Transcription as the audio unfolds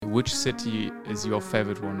which city is your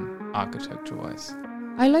favorite one architecture-wise?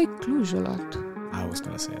 I like Cluj a lot. I was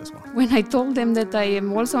going to say as well. When I told them that I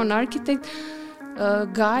am also an architect, a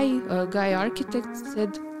guy architect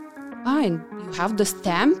said, and you have the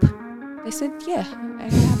stamp? I said, yeah, I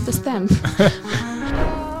have the stamp.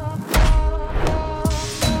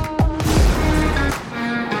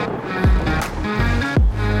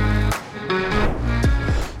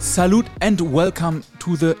 Salute and welcome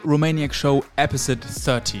to the Romaniac Show, episode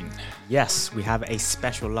 13. Yes, we have a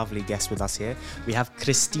special, lovely guest with us here. We have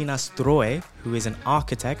Cristina Stroe, who is an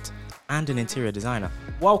architect and an interior designer.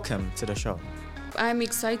 Welcome to the show. I'm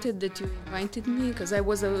excited that you invited me because I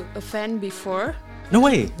was a fan before. No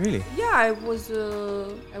way, really? Yeah, I was.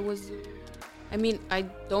 I mean, I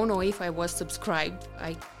don't know if I was subscribed.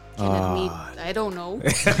 I can admit, I don't know.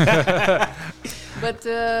 But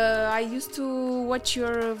I used to watch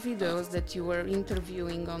your videos that you were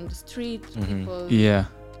interviewing on the street. People. Yeah.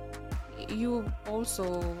 You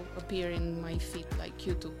also appear in my feed, like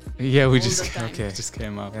YouTube. Yeah, we all just the time. just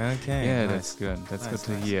came up. Okay. Yeah, nice. that's good. That's Nice, good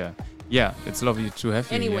to nice. hear. Yeah, it's lovely to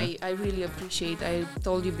have you Anyway, here. I really appreciate. I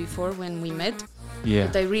told you before when we met. Yeah.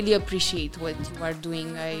 But I really appreciate what you are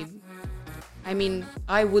doing. I mean,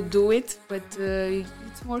 I would do it, but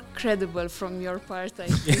it's more credible from your part, I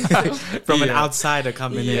think. So. From an Yeah. outsider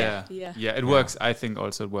coming in. Yeah, it works. I think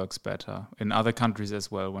also it works better in other countries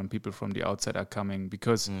as well when people from the outside are coming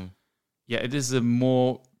because, it is a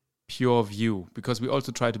more pure view because we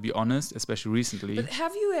also try to be honest, especially recently. But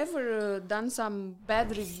have you ever done some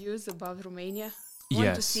bad reviews about Romania? Want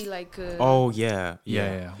to Yes. see like... Oh, yeah.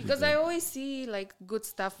 Because I always see like good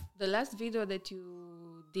stuff. The last video that you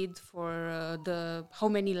did for the how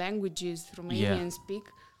many languages Romanians speak.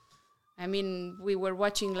 I mean, we were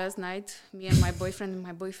watching last night, me and my boyfriend, and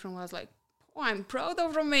my boyfriend was like, "Oh, I'm proud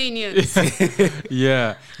of Romanians."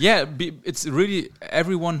 It's really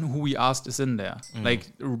everyone who we asked is in there.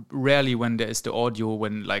 Like rarely when there is the audio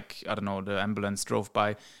when like I don't know the ambulance drove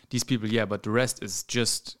by. These people, but the rest is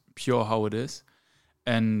just pure how it is.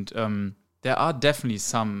 And there are definitely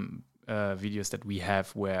some videos that we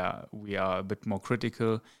have where we are a bit more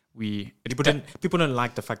critical. People don't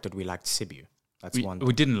like the fact that we liked Sibiu. That's one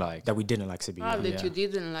we didn't like. that we didn't like Sibiu. That you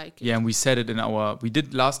didn't like it. Yeah, and we said it in we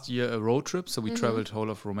did last year a road trip, so we traveled whole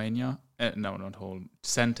of Romania. No, not whole,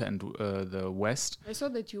 center and the west. I saw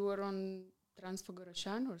that you were on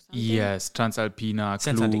Transfăgărășan or something. Yes, Transalpina,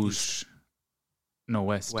 Center and the Cluj. east. No,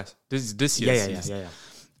 west. West. This year's Yeah.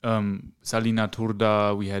 Salina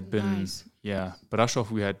Turda, we had been, Nice. Brașov,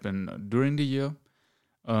 we had been during the year.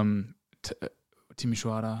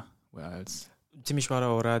 Timișoara, where else? Timișoara,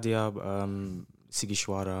 Oradea,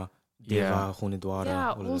 Sighișoara, Deva, Hunedoara. Yeah,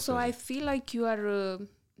 all of those also I places. feel like you are...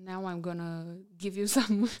 now I'm gonna give you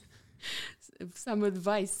some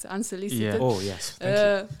advice, unsolicited. Yeah. Oh, yes. Thank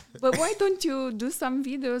you. But why don't you do some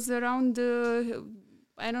videos around,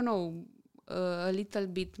 I don't know, a little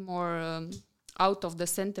bit more out of the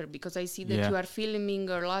center? Because I see that you are filming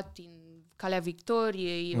a lot in Calea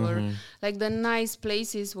Victoriei or like the nice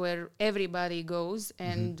places where everybody goes.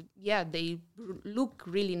 And they look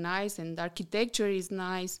really nice and architecture is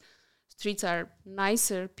nice. Streets are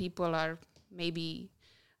nicer. People are maybe...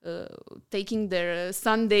 taking their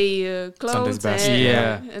Sunday clothes best.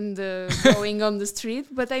 and going on the street.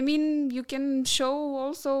 But I mean, you can show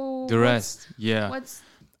also The rest,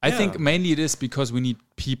 I Yeah. think mainly it is because we need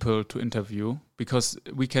people to interview because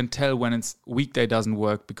we can tell when it's weekday doesn't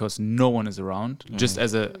work because no one is around. Just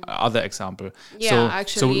as a other example.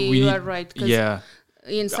 You are right. 'Cause Yeah.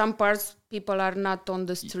 in some parts, people are not on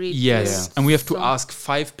the street. Yes, and we have to ask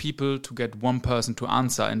 5 people to get one person to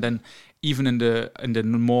answer, and then even in the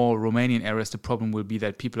more Romanian areas, the problem will be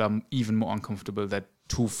that people are even more uncomfortable that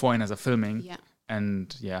 2 foreigners are filming. Yeah.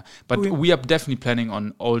 And but we are definitely planning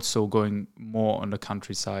on also going more on the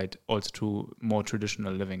countryside, also to more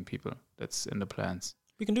traditional living people. That's in the plans.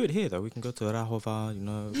 We can do it here, though. We can go to Rahova,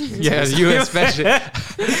 Yeah, you especially.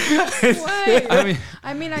 Why?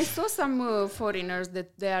 I mean, I saw some foreigners that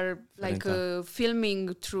they are like filming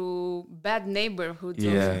through bad neighborhoods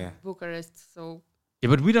of Bucharest. So. Yeah,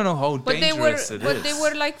 but we don't know how dangerous it is. But they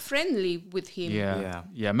were like friendly with him.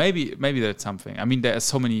 Yeah. Maybe that's something. I mean, there are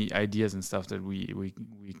so many ideas and stuff that we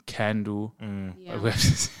can do.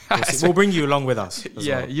 We'll bring you along with us. As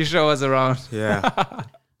well. You show us around. Yeah.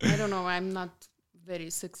 I don't know. I'm not very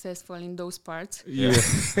successful in those parts. Yeah.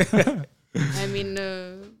 I mean.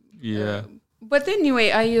 But anyway,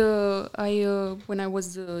 I when I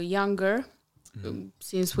was younger,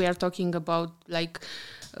 since we are talking about like.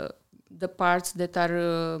 The parts that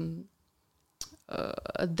are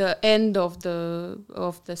at the end of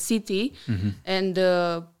the city, and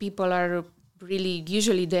people are really,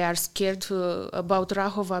 usually they are scared about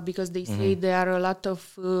Rahova because they say there are a lot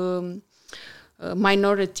of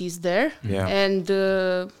minorities there. Yeah. And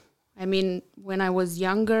I mean, when I was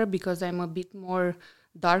younger, because I'm a bit more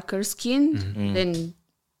darker skinned than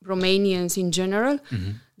Romanians in general,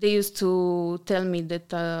 they used to tell me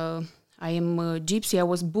that I am a gypsy. I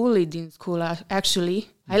was bullied in school, actually.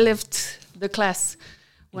 I left the class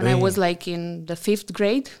when I was like in the 5th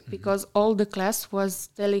grade because all the class was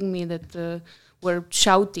telling me that were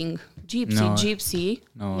shouting, gypsy, gypsy.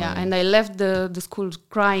 No yeah, way. and I left the school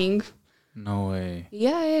crying. No way.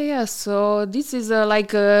 Yeah. So this is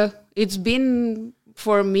it's been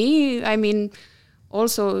for me, I mean,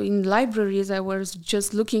 also in libraries, I was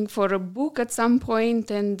just looking for a book at some point,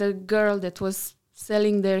 and the girl that was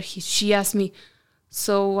selling there, she asked me,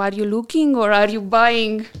 so are you looking or are you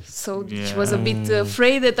buying? So she was a bit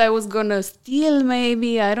afraid that I was gonna steal,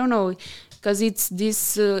 maybe, I don't know, because it's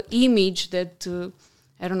this image that,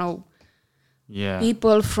 I don't know,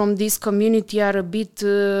 people from this community are a bit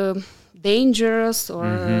dangerous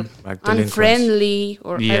or Like unfriendly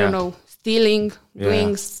or, I don't know, stealing,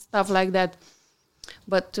 doing stuff like that.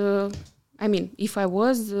 But I mean, if I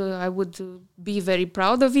was, I would be very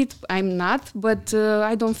proud of it. I'm not, but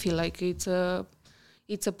I don't feel like it's a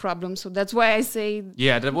problem. So that's why I say,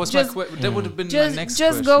 that was that would have been my next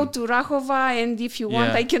just question. go to Rahova, and if you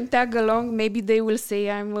want, I can tag along. Maybe they will say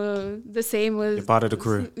I'm the same as You're part of the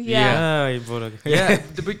crew.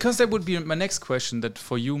 Because that would be my next question. That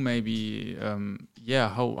for you, maybe,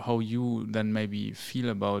 how you then maybe feel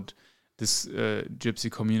about this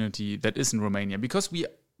gypsy community that is in Romania, because we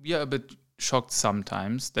are a bit shocked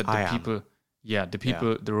sometimes that the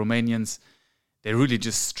Romanians, they really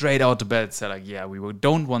just straight out the bed say like, we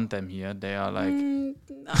don't want them here. They are like,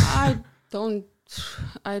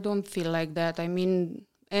 I don't feel like that. I mean,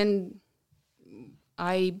 and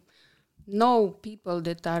I know people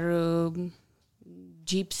that are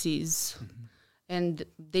gypsies. And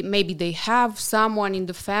maybe they have someone in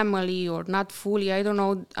the family or not fully. I don't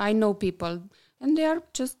know. I know people, and they are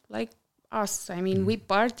just like us. I mean, we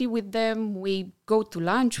party with them. We go to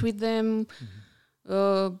lunch with them.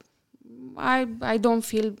 I don't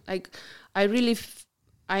feel like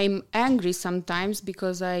I'm angry sometimes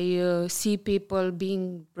because I see people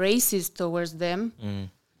being racist towards them.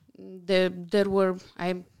 There were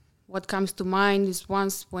what comes to mind is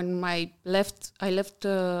once when I left.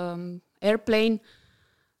 Airplane,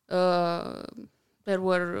 there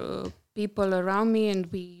were people around me, and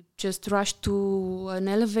we just rushed to an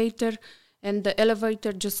elevator, and the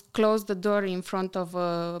elevator just closed the door in front of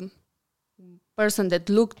a person that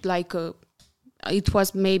looked like it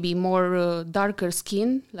was maybe more darker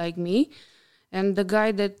skin like me. And the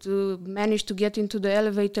guy that managed to get into the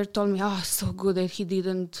elevator told me, so good that he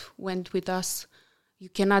didn't went with us. You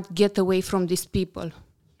cannot get away from these people.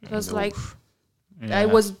 It was like...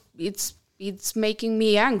 It's making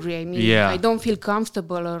me angry. I mean, I don't feel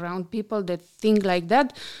comfortable around people that think like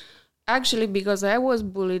that. Actually, because I was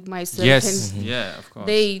bullied myself. Yes, and of course.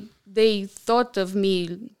 They thought of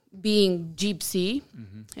me being gypsy.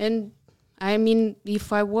 And I mean,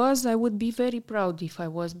 if I was, I would be very proud if I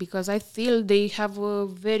was, because I feel they have a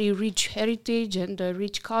very rich heritage and a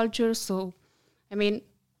rich culture. So, I mean,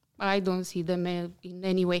 I don't see them in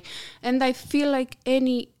any way. And I feel like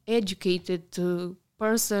any educated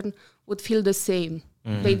person would feel the same.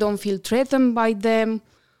 They don't feel threatened by them.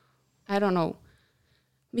 I don't know.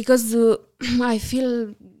 Because I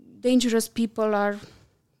feel dangerous people are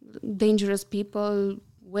dangerous people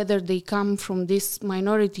whether they come from this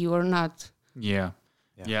minority or not. Yeah.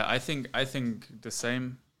 I think the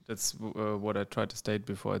same. That's what I tried to state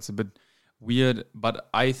before. It's a bit weird, but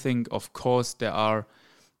I think, of course, there are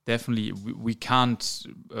definitely, we can't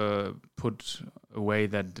put away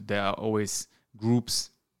that there are always groups,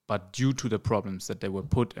 but due to the problems that they were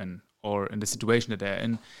put in, or in the situation that they're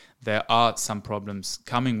in, there are some problems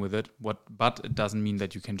coming with it. But it doesn't mean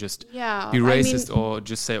that you can just be racist or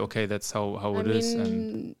just say, okay, that's how it is.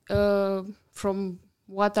 And from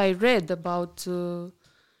what I read about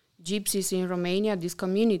gypsies in Romania, this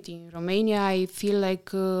community in Romania, I feel like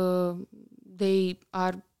they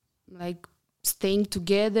are like staying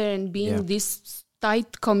together and being this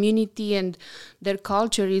tight community, and their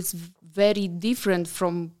culture is very different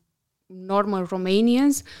from normal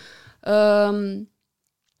Romanians,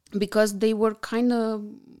 because they were kind of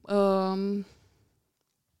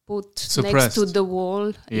put suppressed next to the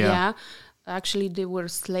wall. Yeah. Actually, they were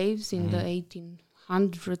slaves in the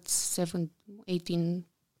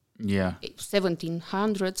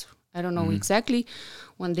 1700s. I don't know exactly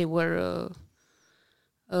when they were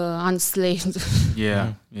enslaved.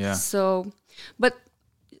 Yeah. So, but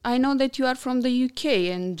know that you are from the UK,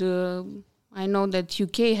 and I know that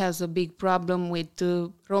UK has a big problem with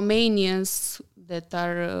Romanians that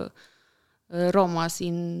are Romas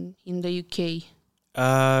in the UK.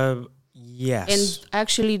 Yes. And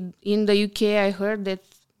actually, in the UK, I heard that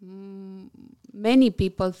many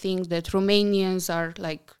people think that Romanians are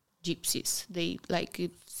like gypsies. They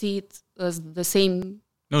see it as the same.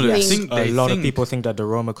 No, thing. A lot of people think that the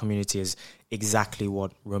Roma community is exactly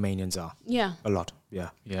what Romanians are. Yeah. A lot, yeah.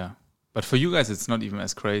 Yeah. But for you guys, it's not even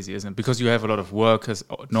as crazy, isn't it? Because you have a lot of workers,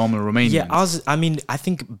 normal Romanians. Yeah, I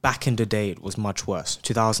think back in the day, it was much worse.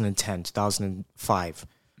 2010, 2005.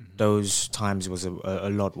 Those times was a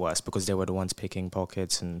lot worse because they were the ones picking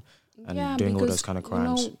pockets and doing all those kind of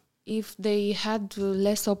crimes. If they had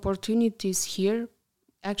less opportunities here,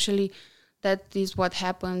 actually, that is what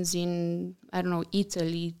happens in, I don't know,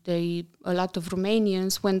 Italy. A lot of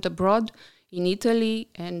Romanians went abroad in Italy,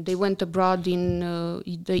 and they went abroad in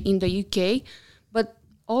the UK. But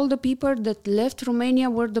all the people that left Romania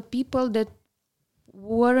were the people that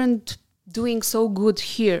weren't doing so good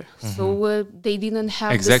here. So they didn't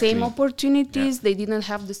have the same opportunities. They didn't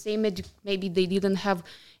have the same maybe they didn't have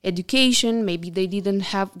education. Maybe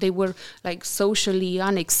they were like socially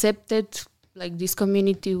unaccepted, like this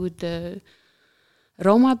community with the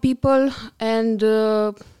Roma people, and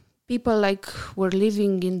people like were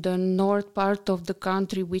living in the north part of the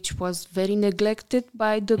country, which was very neglected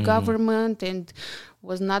by the government and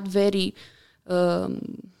was not very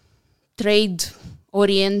trade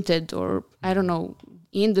oriented, or I don't know,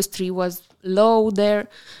 industry was low there.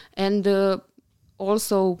 And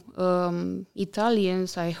also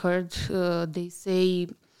Italians, I heard they say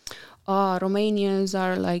Romanians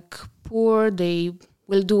are like poor, they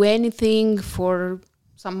will do anything for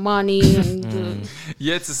some money. And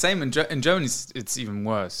yeah, it's the same in Germany. It's even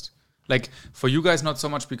worse. Like for you guys, not so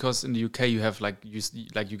much, because in the UK you have like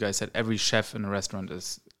you guys said, every chef in a restaurant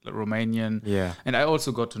is Romanian. Yeah. And I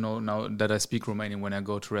also got to know now that I speak Romanian when I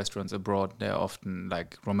go to restaurants abroad, they're often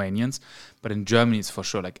like Romanians. But in Germany, it's for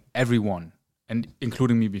sure like everyone, and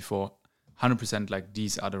including me before, 100% like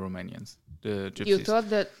these are the Romanians, the gypsies.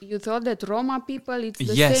 You thought that Roma people, it's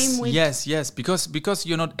the same with... Yes, because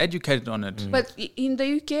you're not educated on it. But in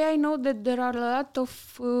the UK, I know that there are a lot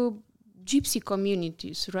of gypsy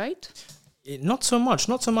communities, right? Not so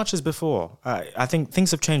much as before. I think things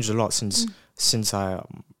have changed a lot since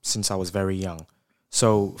I was very young.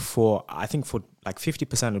 So I think for like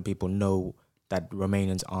 50% of people know that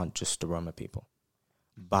Romanians aren't just the Roma people,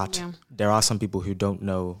 but there are some people who don't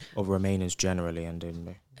know of Romanians generally, and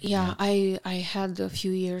I had a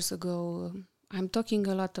few years ago. I'm talking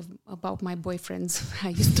a lot about my boyfriends. I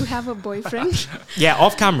used to have a boyfriend.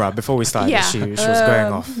 Off camera before we started, she was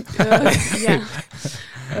going off.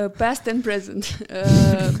 Past and present.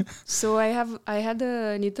 So I had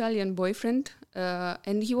an Italian boyfriend,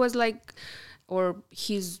 and he was like, or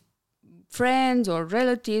his friends or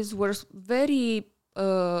relatives were very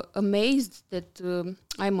amazed that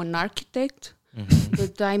I'm an architect,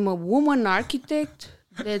 that I'm a woman architect,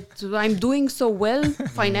 that I'm doing so well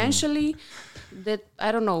financially, that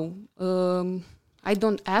I don't know, I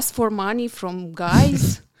don't ask for money from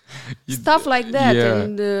guys, stuff like that. Yeah.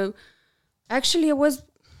 And actually I was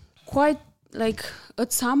quite like,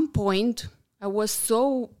 at some point I was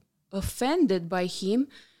so offended by him,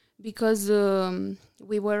 because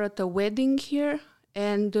we were at a wedding here,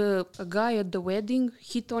 and a guy at the wedding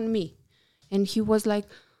hit on me, and he was like,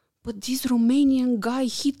 but this Romanian guy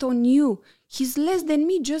hit on you, he's less than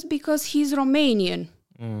me just because he's Romanian.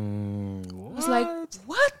 I was like,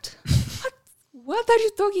 what are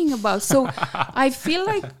you talking about? So I feel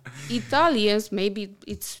like Italians, maybe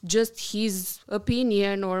it's just his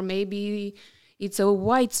opinion, or maybe it's a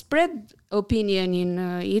widespread opinion in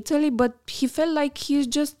Italy, but he felt like he's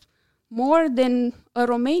just more than a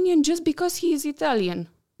Romanian just because he is Italian.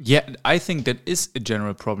 Yeah, I think that is a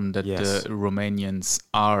general problem that the Romanians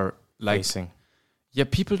are like facing. Yeah,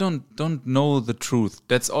 people don't know the truth.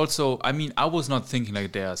 That's also, I mean, I was not thinking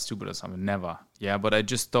like they are stupid or something, never. Yeah, but I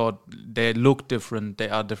just thought they look different. They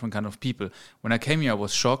are different kind of people. When I came here, I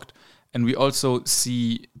was shocked. And we also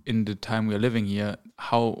see in the time we are living here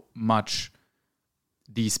how much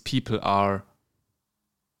these people are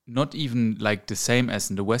not even like the same as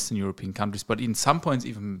in the Western European countries, but in some points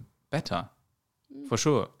even better, for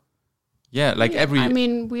sure. Yeah, like I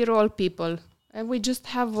mean, we're all people. And we just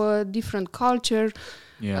have a different culture.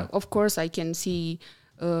 Yeah. Of course, I can see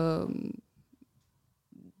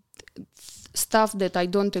stuff that I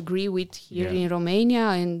don't agree with here in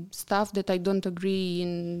Romania, and stuff that I don't agree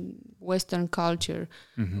in Western culture.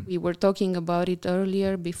 We were talking about it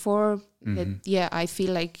earlier before. That I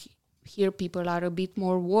feel like here people are a bit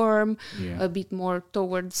more warm, a bit more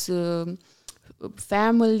towards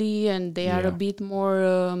family, and they are a bit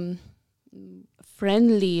more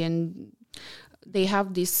friendly, and they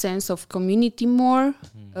have this sense of community more.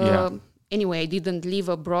 Anyway, I didn't live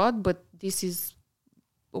abroad, but this is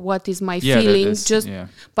what is my feeling just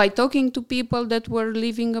by talking to people that were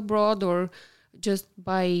living abroad, or just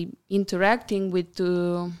by interacting with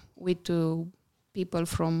people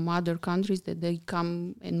from other countries that they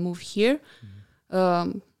come and move here.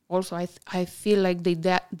 Also, I feel like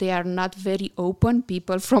they are not very open.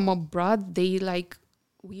 People from abroad, they like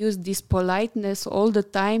use this politeness all the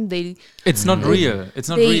time. It's not real. It's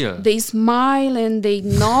not real. They smile and they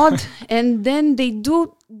nod, and then they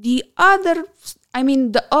do the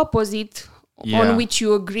opposite on which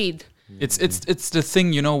you agreed. It's the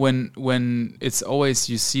thing, you know, when it's always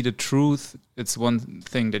you see the truth. It's one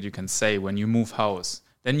thing that you can say when you move house.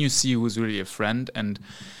 Then you see who's really a friend, and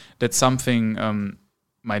that's something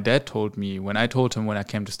my dad told me when I told him when I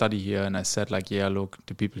came to study here, and I said like, yeah, look,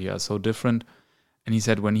 the people here are so different. And he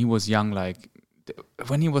said when he was young, like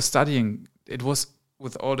when he was studying, it was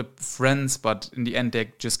with all the friends, but in the end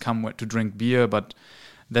they just come to drink beer, but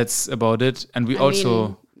that's about it. And I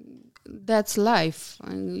mean, that's life.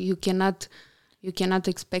 You cannot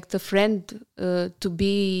expect a friend to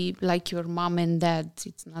be like your mom and dad.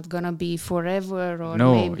 It's not gonna be forever, or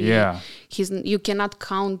you cannot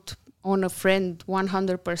count on a friend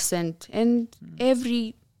 100%. And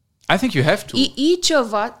I think you have to. Each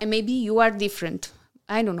of us, and maybe you are different.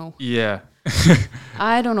 I don't know. Yeah.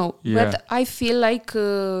 I don't know. Yeah. But I feel like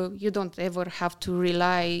you don't ever have to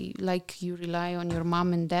rely like you rely on your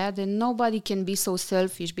mom and dad, and nobody can be so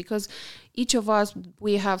selfish, because each of us,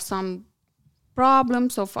 we have some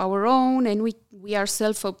problems of our own, and we are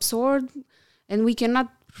self-absorbed, and we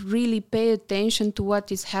cannot really pay attention to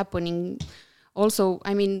what is happening. Also,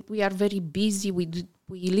 I mean, we are very busy. We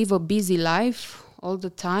live a busy life all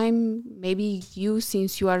the time. Maybe you,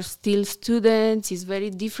 since you are still students, is very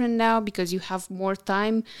different now because you have more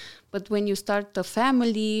time. But when you start a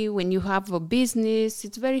family, when you have a business,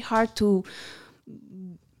 it's very hard to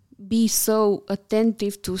be so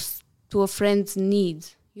attentive to a friend's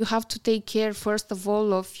needs. You have to take care, first of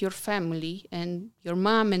all, of your family and your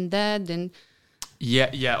mom and dad. And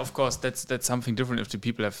yeah, of course, that's something different if the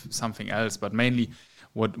people have something else. But mainly,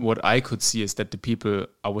 what I could see is that the people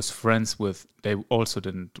I was friends with, they also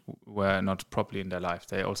were not properly in their life.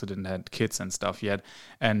 They also didn't have kids and stuff yet.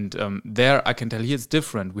 And there, I can tell here it's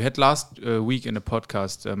different. We had last week in the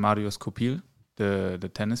podcast Marius Kopil,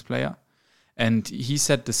 the tennis player, and he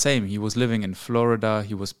said the same. He was living in Florida.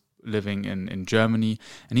 He was living in Germany,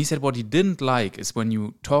 and he said what he didn't like is when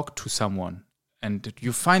you talk to someone and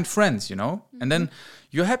you find friends, you know, and then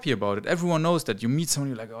you're happy about it. Everyone knows that you meet someone,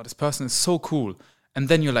 you're like, oh, this person is so cool. And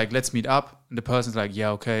then you're like, let's meet up. And the person's like,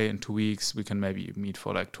 yeah, okay, in 2 weeks, we can maybe meet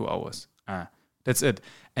for like 2 hours. That's it.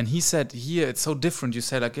 And he said, here, it's so different. You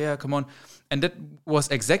say like, yeah, come on. And that was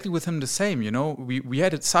exactly with him the same, you know. We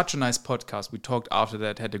had such a nice podcast. We talked after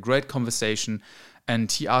that, had a great conversation.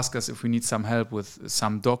 And he asked us if we need some help with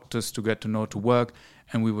some doctors to get to know to work.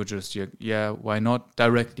 And we were just, yeah, why not?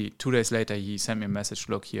 Directly, 2 days later, he sent me a message,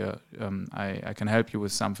 look here, I can help you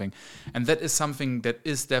with something. And that is something that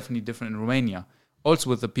is definitely different in Romania.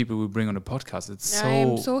 Also with the people we bring on the podcast. I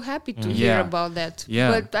am so happy to hear about that.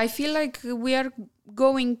 Yeah. But I feel like we are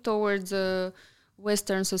going towards a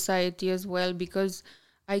Western society as well, because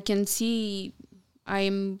I can see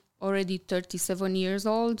I'm already 37 years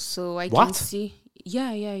old, so I can see...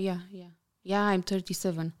 Yeah, I'm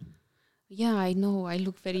 37. Yeah, I know. I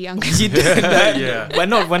look very young. You do. Yeah.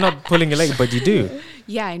 We're not pulling a leg, but you do.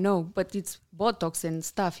 Yeah, I know, but it's Botox and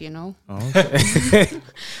stuff, you know. Oh, okay.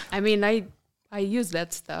 I mean, I use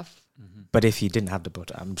that stuff. Mm-hmm. But if you didn't have the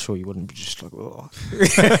Botox, I'm sure you wouldn't be just like, oh.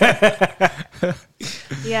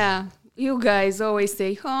 Yeah, you guys always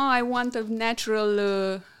say, oh, I want a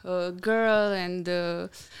natural girl and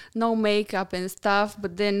no makeup and stuff.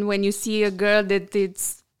 But then when you see a girl that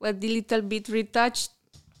it's a little bit retouched,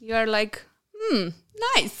 you're like,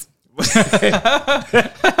 nice. Well,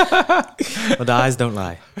 the eyes don't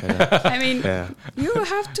lie. I mean, you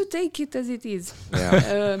have to take it as it is.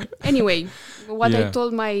 Yeah. Anyway, what I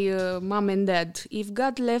told my mom and dad, if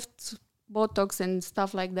God left Botox and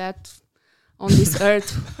stuff like that on this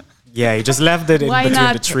earth, yeah, he just left it in between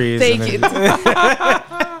the trees. Take it.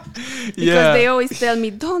 Because they always tell me,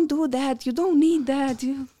 don't do that. You don't need that.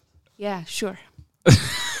 Yeah, sure.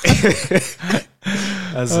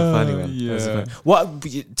 That's a funny one. Yeah.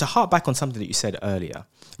 To harp back on something that you said earlier,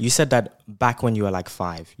 you said that back when you were like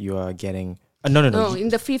 5, you were getting... No, in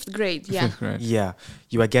the 5th grade, yeah. Yeah,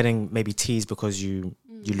 you were getting maybe teased because you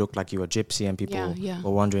you looked like you were gypsy, and people Yeah.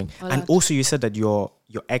 were wondering. And also, you said that your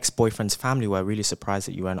ex-boyfriend's family were really surprised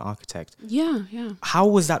that you were an architect. Yeah. How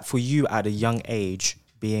was that for you at a young age,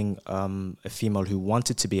 being a female who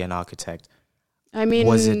wanted to be an architect? I mean,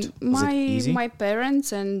 was it easy? My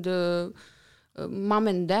parents and mom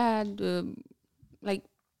and dad, like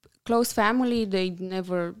close family, they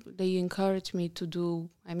encouraged me to do.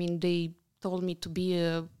 I mean, they told me to be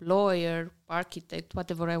a lawyer, architect,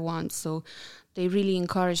 whatever I want. So they really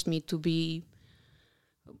encouraged me to be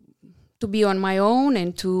on my own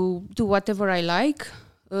and to do whatever I like.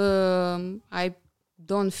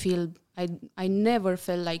 I never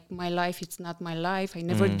felt like my life, it's not my life. I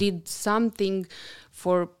never did something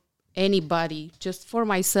for anybody, just for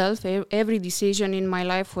myself. Every decision in my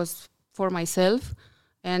life was for myself,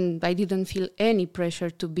 and I didn't feel any pressure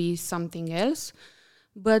to be something else.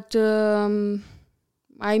 But I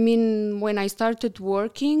mean, when I started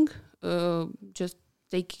working, just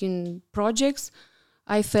taking projects,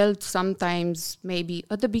 I felt sometimes maybe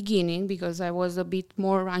at the beginning, because I was a bit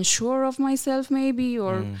more unsure of myself maybe,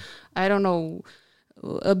 or I don't know,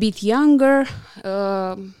 a bit younger.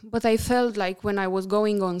 But I felt like when I was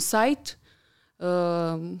going on site,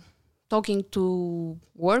 talking to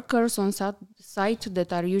workers on site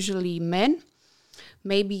that are usually men,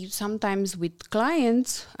 maybe sometimes with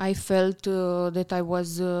clients, I felt that I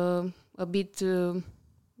was a bit,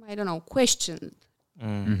 I don't know, questioned,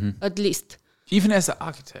 at least. Even as an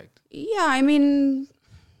architect? Yeah, I mean...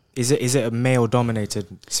 Is it a male-dominated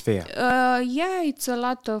sphere? Yeah, it's a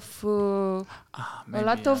lot of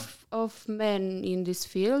of men in this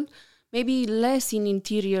field. Maybe less in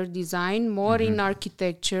interior design, more in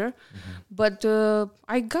architecture. But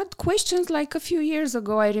I got questions like a few years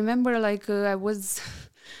ago. I remember I was...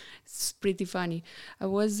 it's pretty funny. I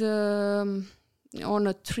was on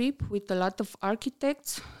a trip with a lot of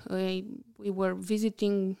architects. We were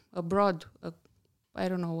visiting abroad,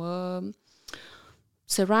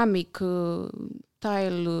 ceramic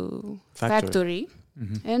tile factory.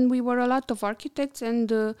 And we were a lot of architects,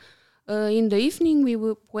 and in the evening we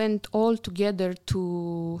went all together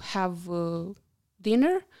to have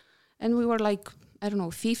dinner, and we were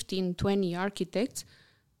 15, 20 architects,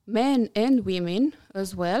 men and women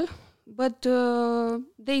as well. But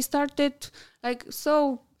they started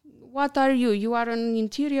so what are you? You are an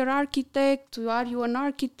interior architect? Are you an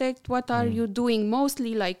architect? What are you doing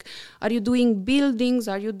mostly? Are you doing buildings?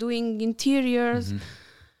 Are you doing interiors?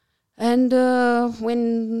 And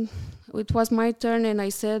when it was my turn and I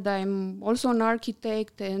said I'm also an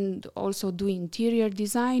architect and also do interior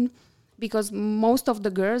design, because most of the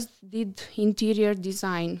girls did interior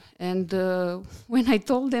design. And when I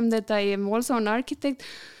told them that I am also an architect,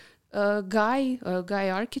 a guy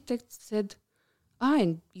architect said,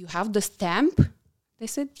 and you have the stamp? They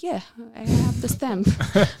said, yeah, I have the stamp.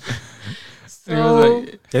 So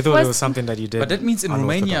they thought it was something that you did. But that means in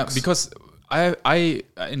Romania, because I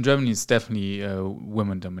in Germany it's definitely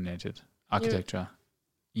women-dominated architecture.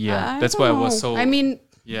 Yeah, that's why I was so... I mean,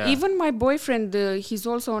 even my boyfriend, he's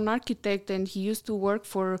also an architect, and he used to work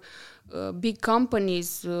for big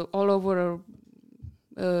companies all over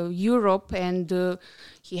Europe, and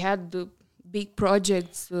he had big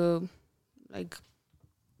projects like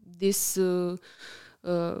this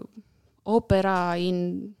opera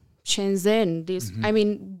in Shenzhen, I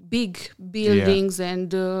mean, big buildings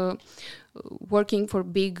and working for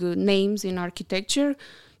big names in architecture.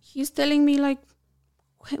 He's telling me,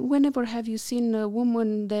 whenever have you seen a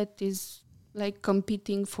woman that is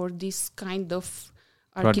competing for this kind of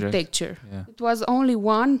architecture? Yeah. It was only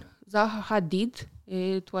one, Zaha Hadid.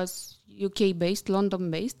 It was UK-based,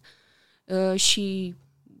 London-based. She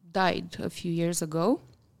died a few years ago.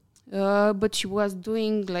 But she was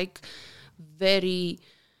doing very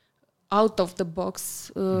out of the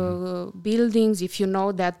box buildings, if you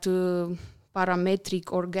know that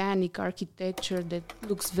parametric organic architecture that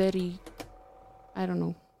looks very, I don't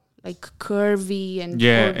know, curvy and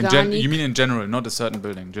organic. You mean in general, not a certain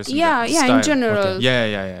building, just in general.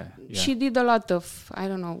 Okay. Yeah. She did a lot of,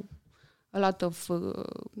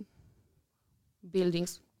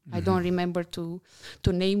 buildings. I don't remember to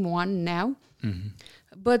name one now.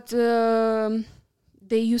 But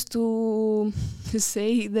they used to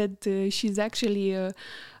say that she's actually a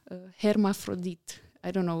hermaphrodite.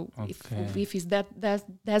 I don't know if is that's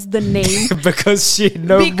the name. Because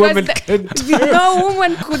no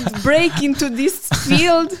woman could break into this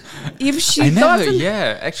field if she doesn't.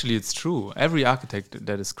 Yeah, actually, it's true. Every architect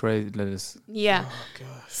that is crazy, Yeah. Oh,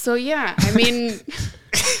 God. So I mean.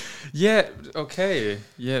 Yeah. Okay.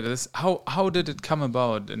 Yeah. How did it come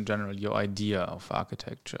about in general? Your idea of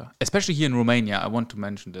architecture, especially here in Romania. I want to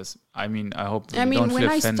mention this. I mean, I hope. I mean, don't when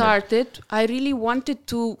feel I offended. started, I really wanted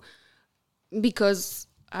to, because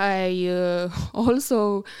I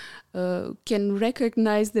also can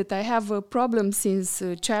recognize that I have a problem since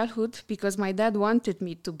childhood, because my dad wanted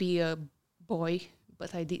me to be a boy,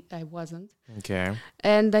 but I wasn't. Okay.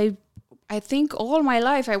 And I think all my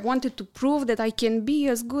life I wanted to prove that I can be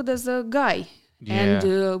as good as a guy. Yeah.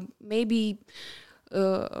 And maybe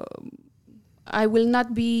I will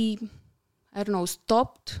not be, I don't know,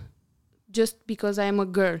 stopped just because I'm a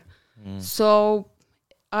girl. So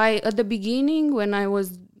at the beginning, when I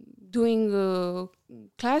was doing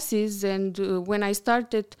classes, and when I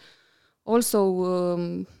started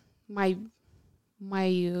also my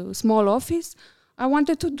small office, I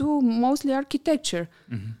wanted to do mostly architecture.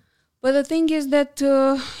 But the thing is that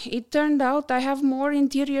it turned out I have more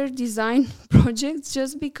interior design projects,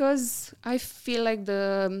 just because I feel like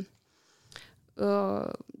the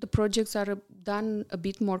projects are done a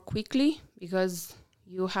bit more quickly, because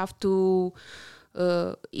you have to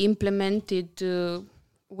implement it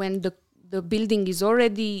when the building is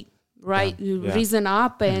already risen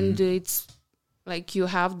up, and it's like you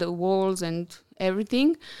have the walls and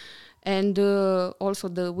everything. And also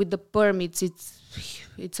with the permits,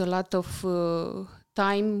 it's a lot of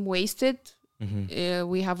time wasted.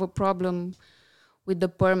 We have a problem with the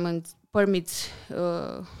permits.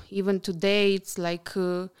 Even today, it's like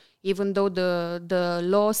even though the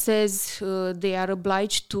law says they are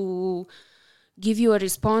obliged to give you a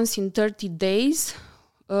response in 30 days,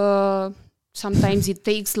 sometimes it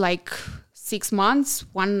takes like 6 months,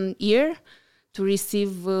 1 year to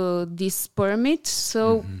receive this permit.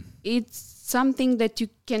 So it's something that you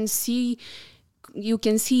can see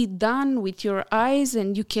done with your eyes,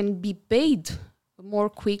 and you can be paid more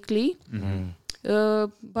quickly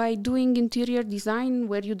by doing interior design,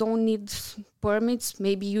 where you don't need permits.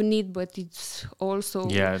 Maybe you need, but it's also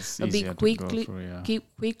it's a bit quickly.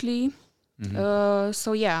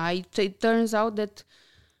 So it turns out that,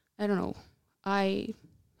 I don't know, I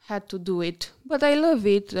had to do it, but I love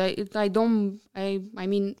it. I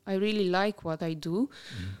mean, I really like what I do.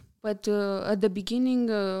 But at the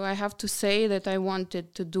beginning, I have to say that I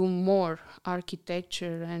wanted to do more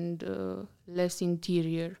architecture and less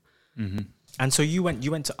interior. And so you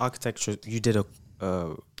went to architecture. You did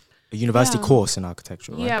a university course in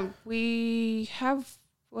architecture, right? Yeah, we have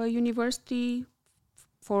a university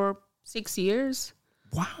for 6 years.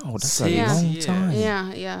 Wow, that's 6 a long years. time.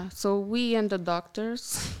 Yeah. So we and the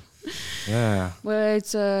doctors. Yeah. Well,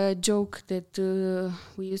 it's a joke that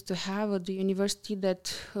we used to have at the university,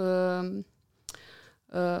 that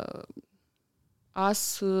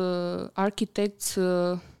us architects,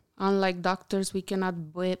 unlike doctors, we cannot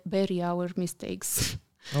bury our mistakes.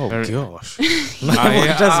 Oh gosh,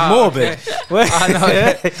 yeah. that's morbid.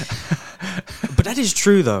 Okay. But that is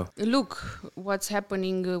true, though. Look, what's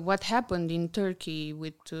happening? What happened in Turkey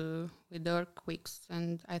with the earthquakes,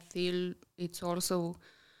 and I feel it's also.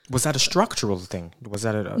 Was that a structural thing? Was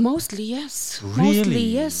that a Mostly yes. Really? Mostly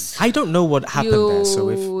yes. I don't know what happened there. So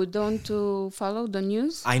if You don't follow the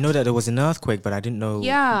news? I know that there was an earthquake, but I didn't know.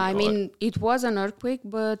 Yeah, I mean, it was an earthquake,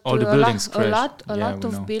 but All the buildings a crashed. lot we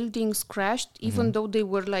of know. buildings crashed, even though they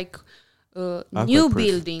were like new Earthquake-proof.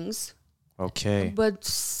 buildings. Okay. But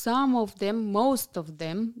some of them, most of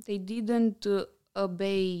them, they didn't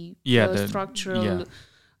obey the structural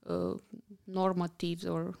normatives,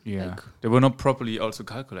 or like. They were not properly also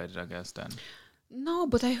calculated, I guess, then. No,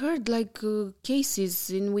 but I heard like cases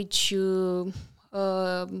in which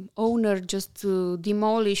owner just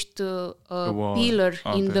demolished a pillar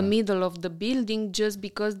in the middle of the building, just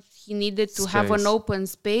because he needed to have an open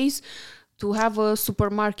space to have a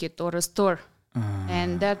supermarket or a store.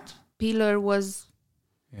 And that pillar was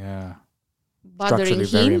bothering him.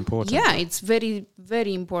 Very important. Yeah, it's very,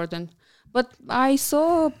 very important. But I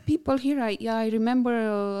saw people here. I remember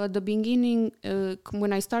at the beginning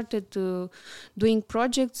when I started doing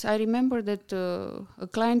projects. I remember that a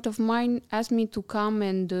client of mine asked me to come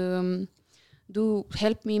and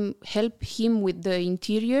help him with the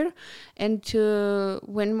interior. And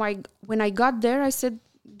when I got there, I said,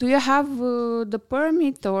 "Do you have the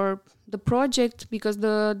permit or the project?" Because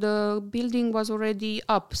the building was already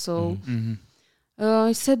up. So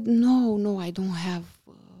I said, "No, I don't have."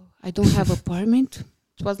 I don't have a permit.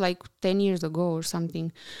 It was like 10 years ago or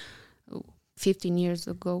something, 15 years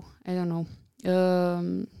ago. I don't know.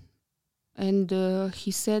 And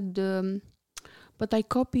he said, but I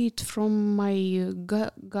copied from my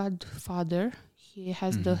godfather. He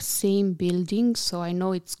has the same building, so I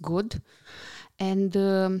know it's good. And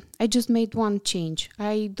I just made one change.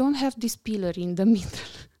 I don't have this pillar in the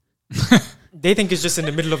middle. They think it's just in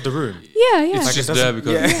the middle of the room. Yeah. It's Like just it there doesn't-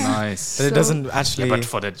 because it's nice. But it doesn't actually. Yeah, but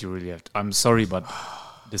for that you really have to. I'm sorry, but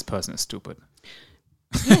this person is stupid.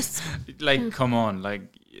 Yes. Like, come on, like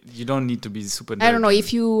you don't need to be super. I don't know dirty.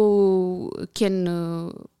 if you can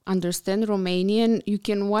understand Romanian. You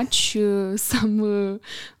can watch some.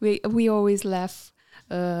 We always laugh.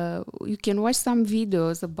 You can watch some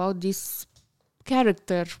videos about this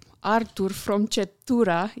character Artur from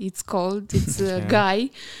Cetura. It's called. It's a guy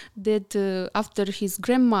that after his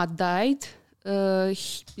grandma died,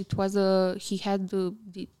 he had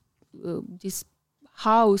this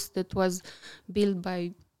house that was built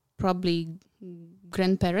by probably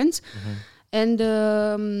grandparents, and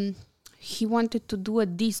he wanted to do a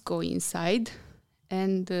disco inside,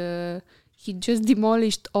 and he just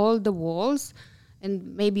demolished all the walls,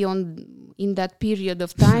 and maybe in that period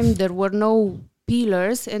of time there were no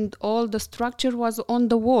pillars and all the structure was on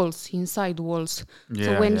the walls, inside walls.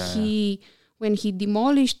 So when he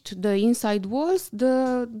demolished the inside walls,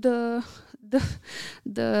 the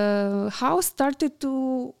house started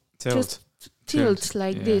to just tilt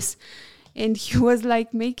like this. And he was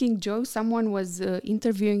like making jokes. Someone was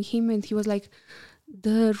interviewing him and he was like,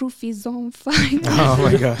 the roof is on fire. Oh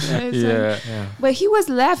my gosh. Yeah. But he was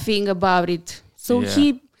laughing about it. So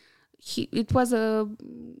he it was a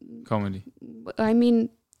Comedy. I mean,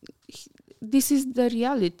 this is the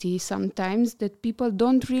reality sometimes, that people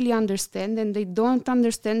don't really understand, and they don't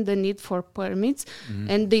understand the need for permits,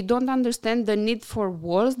 and they don't understand the need for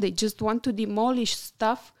walls. They just want to demolish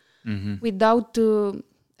stuff without,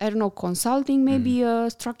 I don't know, consulting maybe a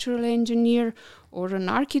structural engineer or an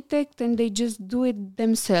architect, and they just do it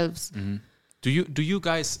themselves. Do you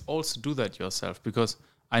guys also do that yourself? Because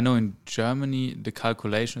I know in Germany the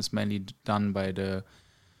calculation is mainly done by the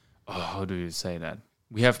how do you say that?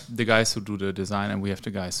 We have the guys who do the design and we have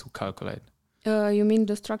the guys who calculate. You mean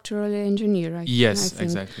the structural engineer? I Yes, think.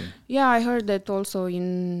 exactly. Yeah, I heard that also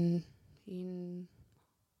in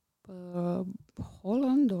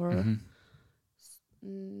Holland or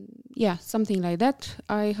something like that.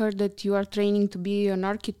 I heard that you are training to be an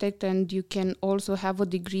architect and you can also have a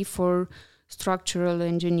degree for structural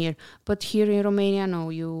engineer. But here in Romania,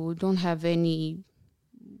 no, you don't have any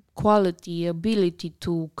ability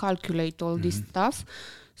to calculate all this stuff.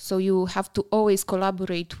 So you have to always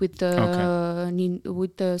collaborate with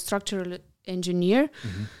the structural engineer.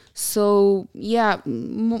 So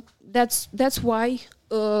that's why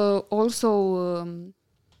also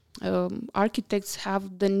architects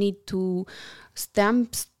have the need to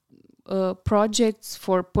stamp projects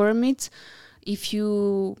for permits. If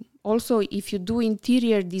you do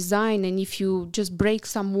interior design and if you just break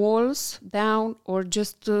some walls down or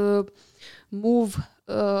just move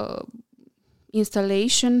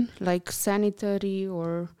installation like sanitary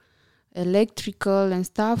or electrical and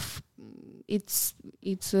stuff, it's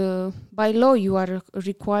by law you are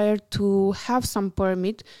required to have some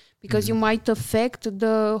permit, because you might affect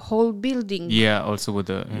the whole building. Yeah, also with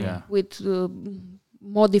the with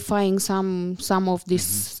modifying some of this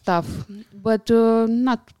stuff, but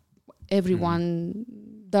not everyone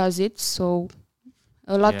does it. So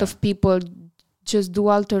a lot of people just do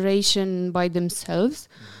alteration by themselves,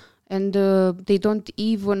 and they don't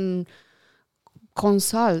even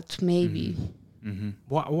consult maybe.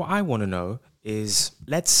 What I want to know is,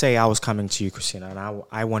 let's say I was coming to you, Cristina, and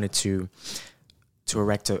I wanted to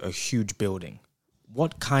erect a huge building.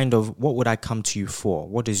 What would I come to you for?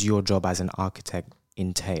 What does your job as an architect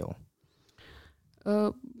entail?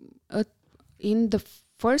 In the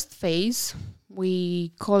first phase,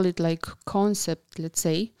 we call it like concept, let's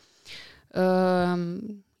say.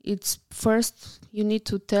 It's first you need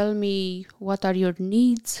to tell me what are your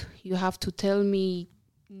needs. You have to tell me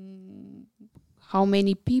how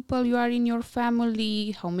many people you are in your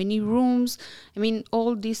family, how many rooms. I mean,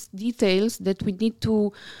 all these details that we need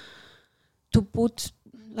to put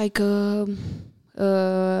like a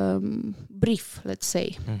brief, let's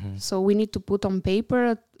say. So we need to put on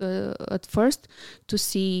paper at first to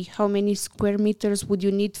see how many square meters would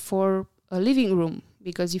you need for a living room.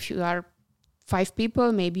 Because if you are 5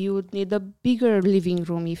 people, maybe you would need a bigger living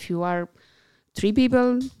room. If you are 3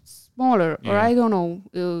 people, smaller. Or I don't know,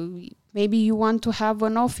 maybe you want to have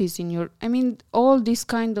an office in your... I mean, all these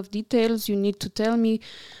kind of details you need to tell me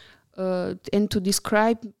and to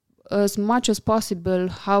describe as much as possible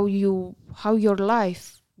how your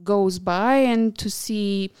life goes by, and to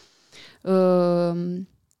see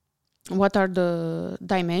what are the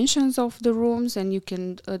dimensions of the rooms, and you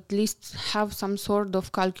can at least have some sort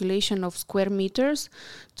of calculation of square meters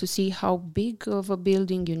to see how big of a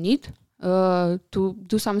building you need. to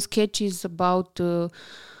do some sketches about the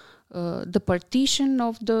partition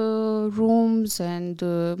of the rooms, and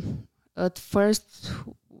at first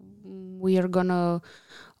we are gonna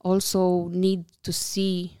also need to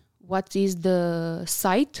see what is the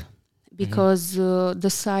site, because the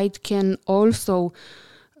site can also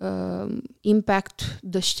impact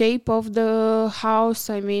the shape of the house.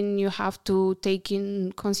 I mean, you have to take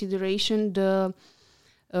in consideration the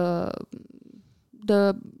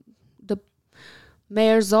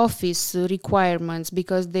mayor's office requirements,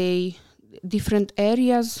 because different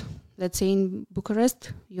areas, let's say in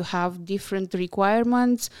Bucharest, you have different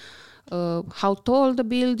requirements. How tall the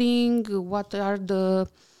building, what are the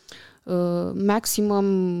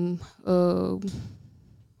maximum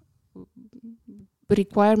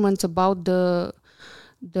requirements about the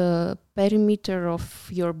perimeter of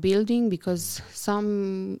your building, because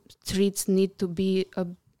some streets need to be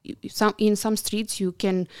in some streets you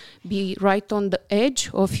can be right on the edge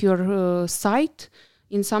of your site.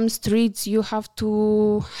 In some streets you have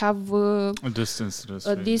to have a distance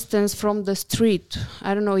from the street.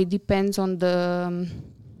 I don't know, it depends on the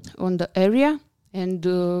area,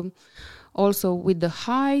 and also with the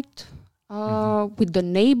height, with the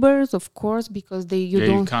neighbors, of course, because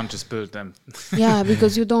you can't just build them. Yeah,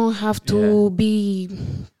 because you don't have to be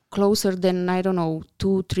closer than, I don't know,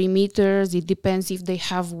 2-3 meters. It depends if they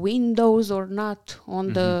have windows or not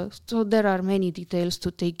on so there are many details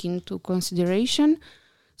to take into consideration.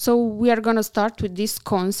 So we are going to start with this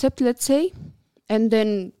concept, let's say, and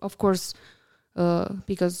then, of course,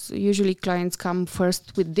 because usually clients come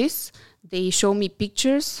first with this, they show me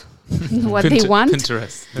pictures, what they want.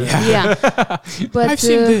 Pinterest. Yeah. But I've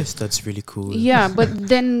seen this. That's really cool. Yeah, but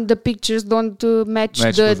then the pictures don't match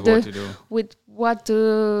with what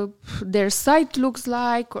their site looks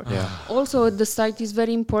like. Also, the site is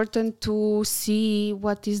very important to see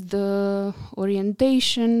what is the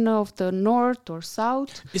orientation of the north or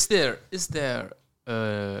south. Is there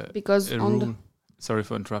because a rule? Sorry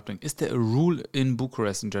for interrupting. Is there a rule in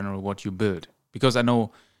Bucharest in general what you build? Because I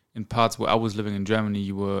know in parts where I was living in Germany,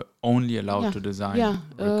 you were only allowed to design. Yeah,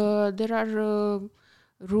 there are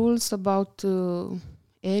rules about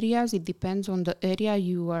areas. It depends on the area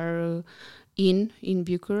you are in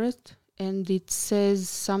Bucharest, and it says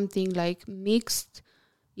something like mixed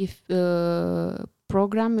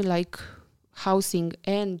program, like housing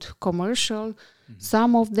and commercial.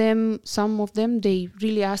 Some of them they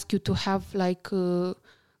really ask you to have like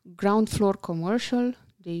ground floor commercial.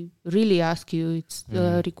 They really ask you, it's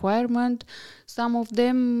a requirement. Some of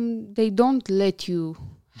them, they don't let you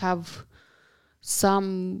have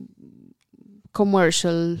some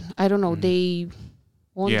commercial. I don't know, they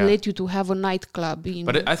won't let you to have a nightclub in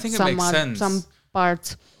but I think it makes sense. Some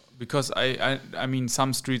parts. Because I mean,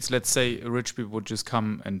 some streets, let's say rich people would just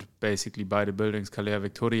come and basically buy the buildings, Calea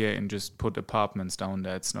Victoria, and just put apartments down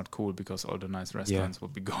there. It's not cool because all the nice restaurants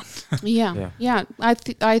would be gone. Yeah. I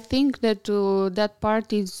think that that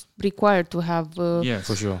part is required to have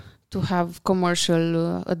for sure, to have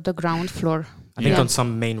commercial at the ground floor. I think on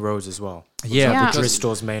some main roads as well.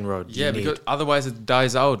 Bristol's main road. Yeah, because otherwise it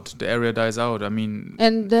dies out. The area dies out. I mean,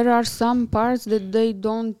 and there are some parts that they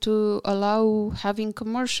don't allow having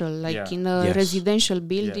commercial, like in a residential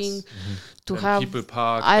building, to have people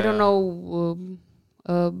park. I don't know,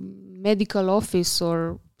 a medical office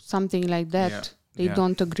or something like that. They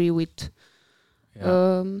don't agree with. They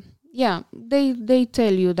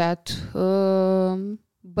tell you that.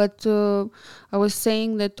 But I was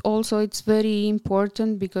saying that also it's very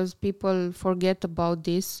important, because people forget about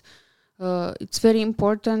this. It's very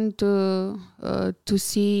important to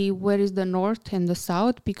see where is the north and the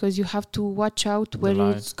south, because you have to watch out where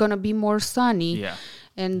it's going to be more sunny. Yeah.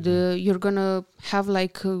 And you're going to have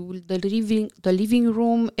like the living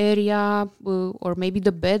room area or maybe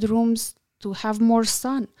the bedrooms to have more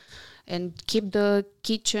sun, and keep the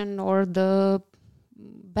kitchen or the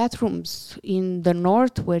bathrooms in the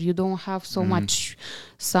north where you don't have so much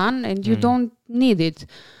sun and you don't need it.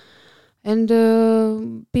 And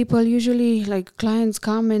people usually, like clients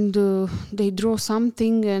come and they draw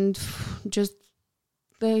something and just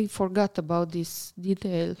they forgot about this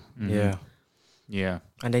detail. Yeah.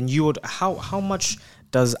 And then you would, how much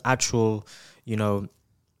does actual,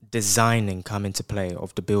 designing come into play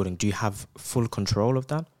of the building? Do you have full control of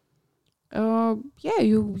that?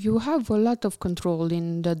 You have a lot of control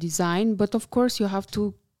in the design, but of course you have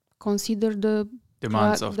to consider the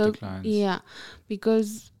demands of the clients. Yeah,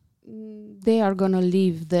 because they are gonna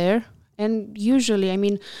live there, and usually, I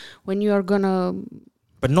mean, when you are gonna,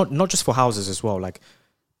 but not just for houses as well, like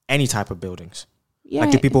any type of buildings. Yeah.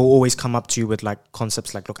 Like, do people always come up to you with like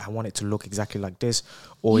concepts like, look, I want it to look exactly like this?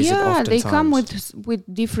 Or is it often they come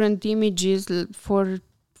with different images for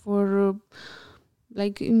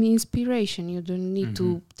like inspiration. You don't need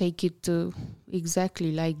to take it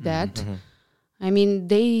exactly like that.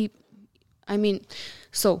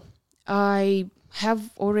 So I have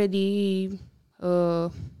already,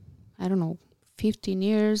 15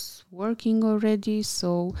 years working already.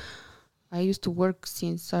 So I used to work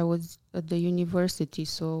since I was at the university.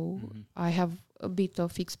 So I have a bit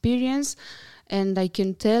of experience, and I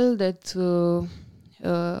can tell that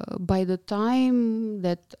by the time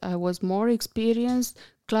that I was more experienced,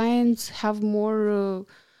 clients have more,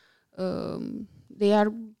 they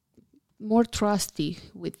are more trusty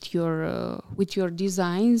with your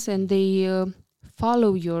designs, and they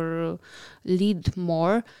follow your lead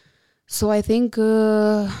more. So I think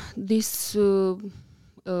this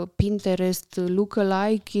Pinterest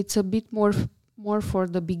lookalike, it's a bit more for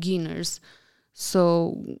the beginners.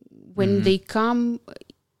 So when they come,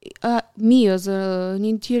 me as an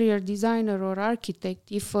interior designer or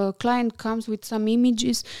architect, if a client comes with some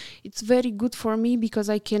images, it's very good for me because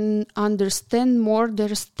I can understand more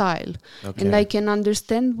their style, and I can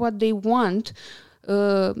understand what they want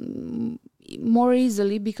more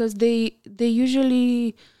easily, because they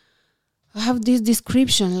usually have this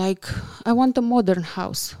description like, I want a modern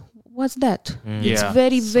house. What's that? It's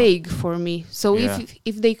very vague for me. So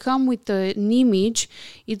if they come with an image,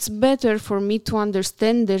 it's better for me to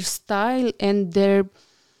understand their style and their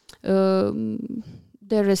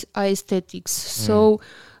aesthetics. So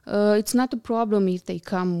it's not a problem if they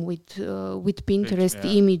come with Pinterest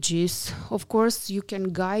images. Of course, you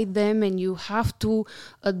can guide them, and you have to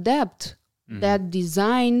adapt that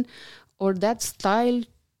design or that style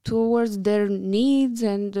towards their needs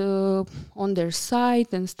and on their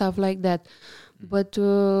site and stuff like that. But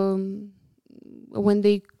when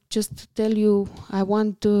they just tell you, I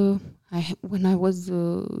want when I was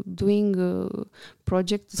doing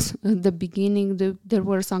projects at the beginning, there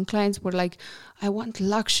were some clients were like, I want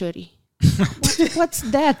luxury. What's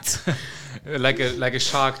that? like a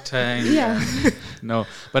Shark Tank. Yeah. No,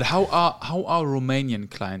 but how are Romanian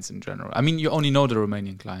clients in general? I mean, you only know the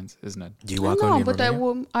Romanian clients, isn't it? Do you work only in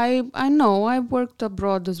Romania? I worked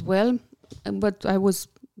abroad as well, but I was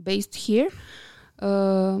based here,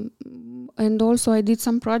 and also I did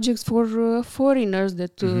some projects for foreigners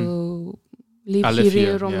that live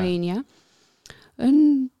here in Romania,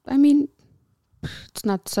 and I mean, it's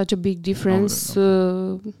not such a big difference.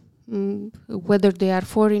 Whether they are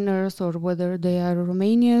foreigners or whether they are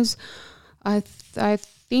Romanians, I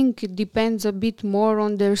think it depends a bit more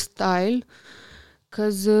on their style,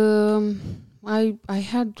 because I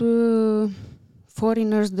had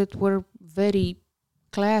foreigners that were very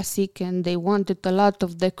classic, and they wanted a lot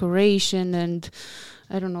of decoration, and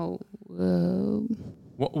I don't know.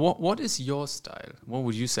 What is your style? What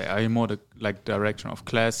would you say? Are you more the direction of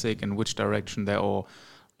classic, and which direction they're all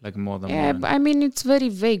like more than modern? I mean, it's very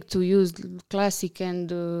vague to use classic and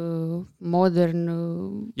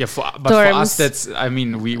modern but for us, that's, I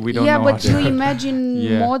mean, we don't know. Yeah, but you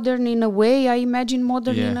imagine modern in a way, I imagine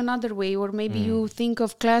modern in another way. Or maybe you think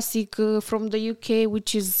of classic from the UK,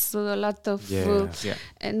 which is a lot of...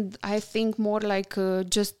 and I think more like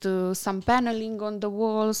just some paneling on the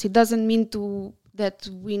walls. It doesn't mean that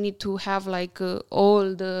we need to have like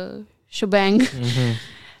all the shebang.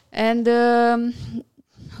 And...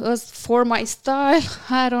 as for my style,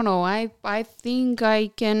 I don't know. I think I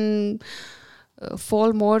can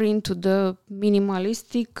fall more into the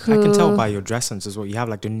minimalistic. I can tell by your dress-ins as well. You have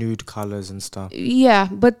like the nude colors and stuff. Yeah,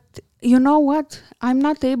 but you know what? I'm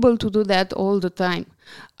not able to do that all the time.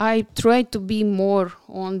 I try to be more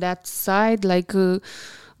on that side, like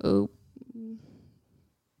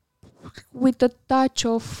with a touch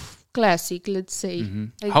of classic, let's say.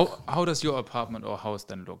 Like, how does your apartment or house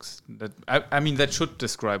then looks? That I mean, that should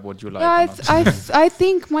describe what you like. I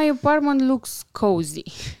think my apartment looks cozy.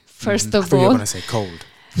 First of all, you're gonna say cold.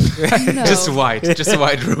 No. just a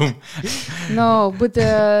white room. No, but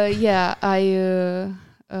I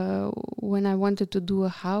when I wanted to do a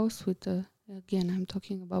house with again, I'm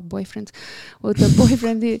talking about boyfriends. With a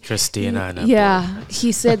boyfriend, Cristina.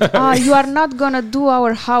 He said, you are not gonna do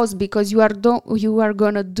our house because you are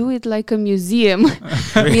gonna do it like a museum.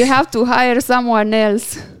 You have to hire someone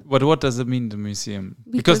else. But what does it mean, the museum?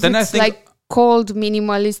 Because then I think like cold,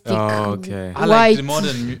 minimalistic, okay. I like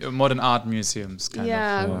the modern art museums. Kind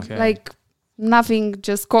of. Like nothing,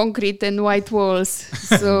 just concrete and white walls.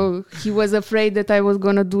 So he was afraid that I was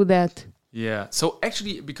gonna do that. Yeah. So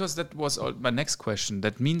actually, because that was my next question,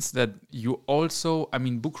 that means that you also, I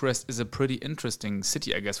mean, Bucharest is a pretty interesting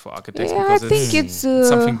city, I guess, for architects, Yeah, because I think it's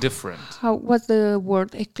something different. What's the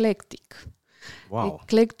word? Eclectic. Wow.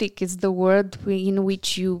 Eclectic is the word in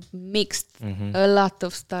which you mixed a lot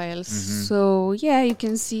of styles. So yeah, you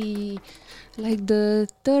can see like the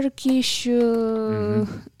Turkish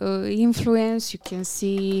influence. You can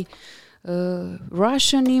see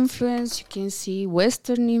Russian influence. You can see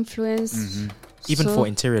Western influence. Even for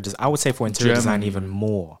interior design, I would say for interior design even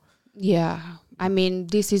more. Yeah. I mean,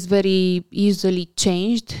 this is very easily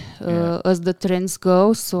changed as the trends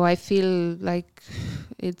go. So I feel like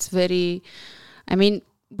it's very... I mean,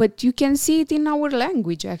 but you can see it in our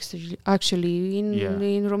language, actually. In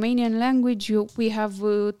Romanian language, we have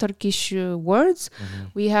Turkish words.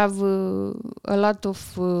 We have a lot of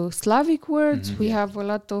Slavic words. We have a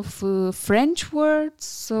lot of French words.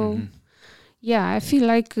 So, yeah, I feel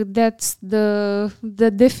like that's the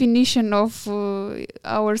definition of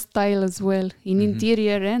our style as well in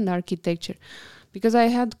interior and architecture. Because I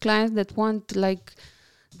had clients that want like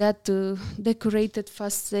that decorated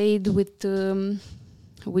facade with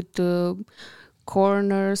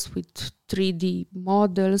corners, with 3D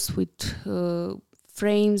models, with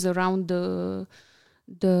frames around the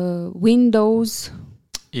windows.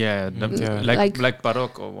 Yeah, like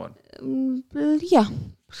Baroque or what? Yeah,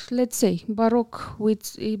 let's say Baroque.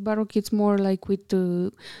 Baroque, it's more like with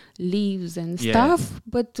leaves and stuff,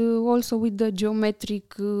 but also with the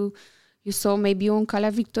geometric. You saw maybe on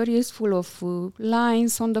Calea Victoria is full of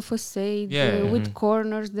lines on the facade with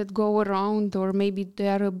corners that go around, or maybe they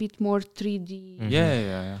are a bit more 3D.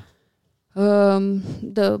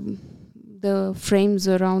 The frames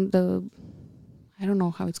around the, I don't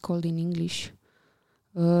know how it's called in English,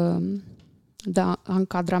 the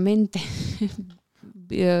encadramente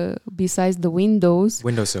besides the windows.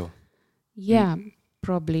 Windowsill. Yeah,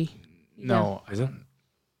 probably. No, is it?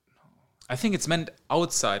 I think it's meant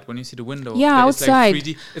outside when you see the window. Yeah, outside. Like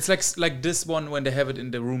 3D. It's like this one when they have it in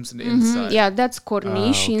the rooms in the inside. Yeah, that's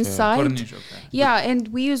corniche inside. Corniche, okay. Yeah, and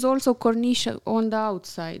we use also corniche on the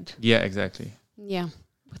outside. Yeah, exactly. Yeah,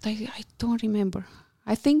 but I don't remember.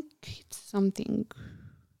 I think it's something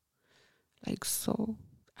like so.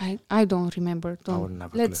 I don't remember.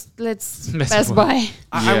 Let's pass by.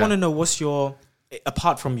 I want to know, what's your,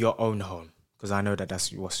 apart from your own home, because I know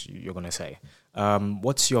that's what you're going to say.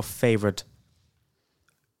 What's your favorite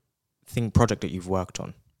project that you've worked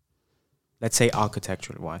on? Let's say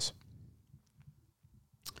architectural wise.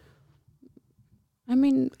 I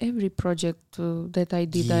mean, every project that I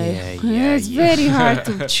did, it's very hard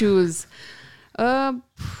to choose.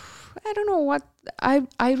 I don't know what I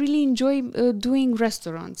really enjoy doing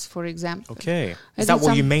restaurants, for example. Okay, is that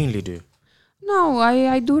what you mainly do? No,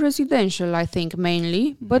 I do residential, I think,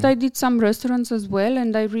 mainly. But I did some restaurants as well,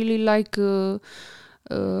 and I really like that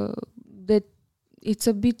it's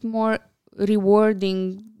a bit more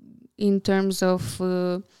rewarding in terms of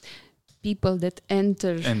people that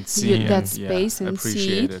enter and see that space and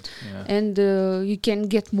see it. Yeah. And you can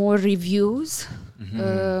get more reviews.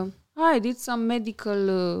 I did some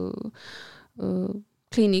medical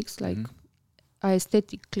clinics, like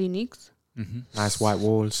aesthetic clinics. Nice white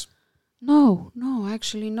walls. No,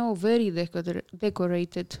 actually no, very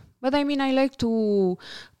decorated. But I mean, I like to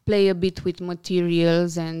play a bit with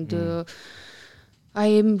materials, and I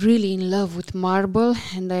am really in love with marble,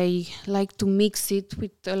 and I like to mix it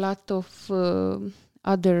with a lot of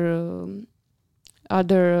other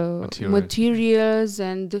materials,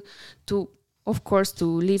 and to, of course, to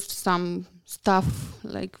leave some stuff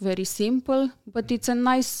like very simple. But it's a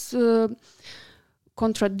nice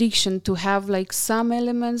contradiction to have like some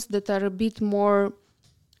elements that are a bit more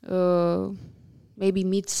maybe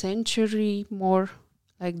mid-century, more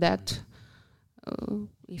like that.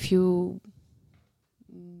 If you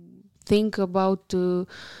think about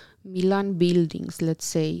Milan buildings, let's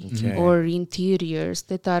say, or interiors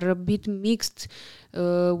that are a bit mixed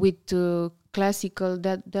with classical,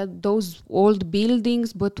 that those old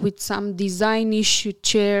buildings, but with some designish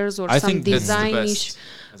chairs or some designish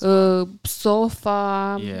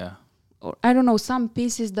sofa. Yeah. Or I don't know, some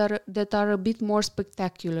pieces that are a bit more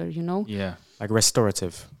spectacular, you know? Yeah. Like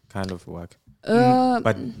restorative kind of work.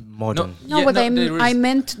 But modern. I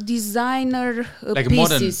meant designer like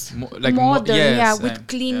pieces. Modern, with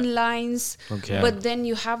clean lines. Okay. But then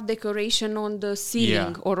you have decoration on the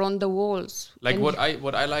ceiling or on the walls. Like what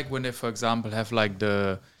I like when they, for example, have like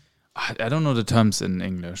the, I don't know the terms in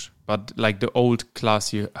English, but like the old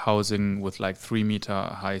classy housing with like 3 meter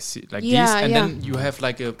high these, and then you have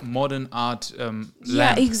like a modern art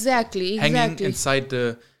lamp exactly hanging inside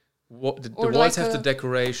the the walls have the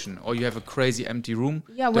decoration, or you have a crazy empty room.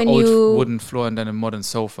 Yeah, the when old wooden floor and then a modern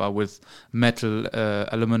sofa with metal,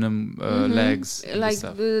 aluminum legs. Like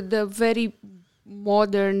the very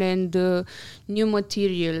modern and new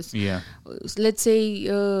materials. Yeah. Let's say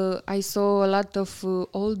I saw a lot of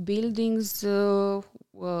old buildings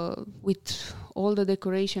with all the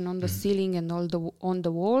decoration on the ceiling and on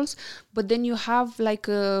the walls, but then you have like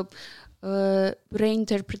a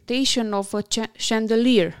reinterpretation of a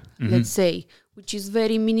chandelier, let's say, which is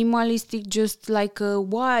very minimalistic, just like a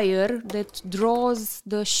wire that draws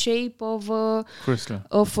the shape of a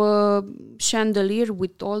chandelier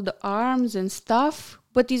with all the arms and stuff,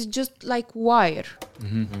 but it's just like wire.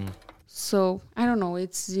 So I don't know,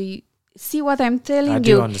 see what I'm telling you? I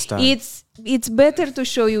do understand. It's better to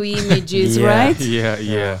show you images, right?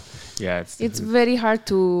 Yeah. It's very hard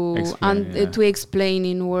to explain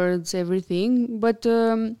in words everything, but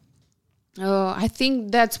I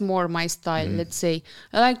think that's more my style. Let's say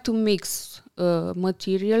I like to mix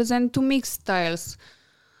materials and to mix styles,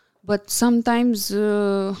 but sometimes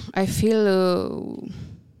I feel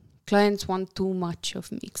clients want too much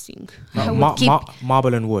of mixing.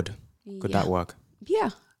 Marble and wood, could that work? Yeah.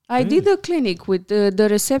 I did a clinic with the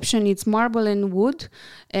reception. It's marble and wood,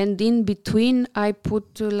 and in between I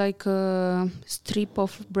put like a strip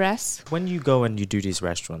of brass. When you go and you do these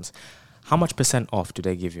restaurants, how much % off do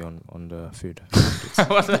they give you on the food?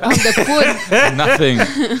 On the food? Nothing.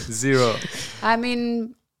 Zero. I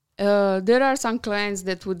mean, there are some clients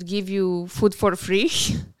that would give you food for free.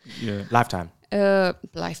 Yeah. Lifetime.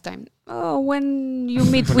 Lifetime. Oh, when you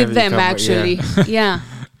meet with them, actually. Yeah.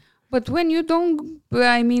 But when you don't,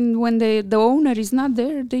 I mean, when the owner is not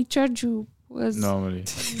there, they charge you as normal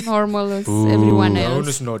as everyone else. The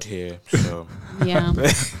owner's not here, so. Yeah.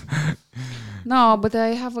 No, but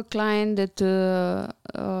I have a client that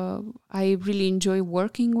I really enjoy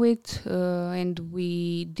working with, and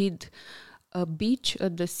we did a beach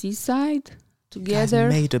at the seaside together.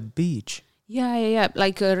 You guys made a beach? Yeah.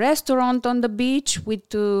 Like a restaurant on the beach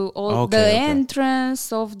with all the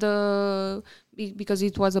entrance of the... Because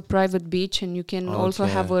it was a private beach, and you can also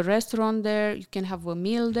have a restaurant there, you can have a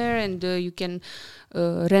meal there, and you can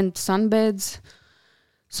rent sunbeds.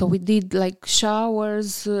 So we did like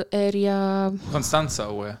showers area. Constanza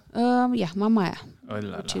or where? Yeah, Mamaia,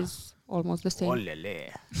 which is almost the same.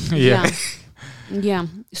 Yeah.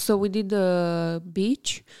 So we did the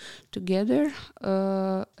beach together,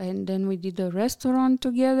 and then we did a restaurant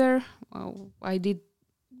together. I did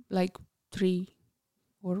like 3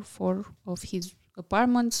 or 4 of his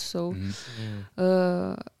apartments. So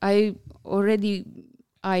I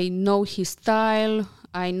know his style.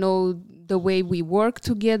 I know the way we work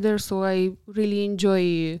together. So I really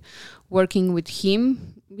enjoy working with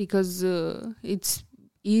him, because it's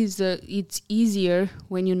easier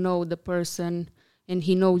when you know the person and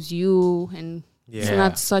he knows you, and it's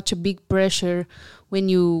not such a big pressure when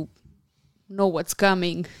you know what's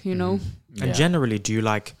coming, you know. And generally, do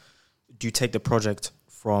you take the project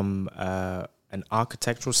from an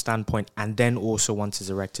architectural standpoint, and then also once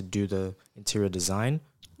it's erected, do the interior design?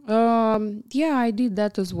 Yeah, I did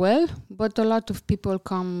that as well, but a lot of people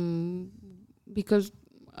come because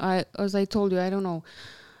as I told you, I don't know.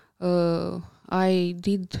 I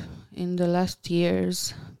did in the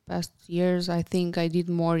past years, I think I did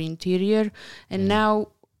more interior, and now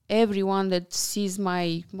everyone that sees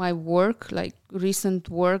my work, like recent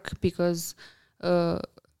work, because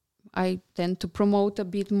I tend to promote a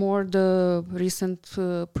bit more the recent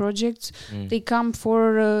projects. They come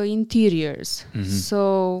for interiors.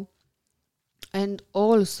 So, and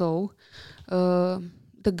also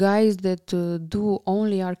the guys that do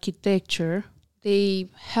only architecture, they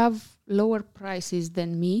have lower prices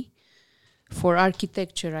than me for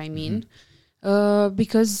architecture, I mean,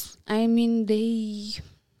 because I mean they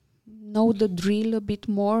know the drill a bit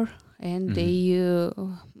more, and they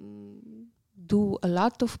do a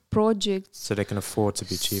lot of projects, so they can afford to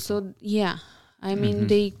be cheaper. So I mean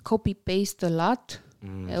they copy paste a lot,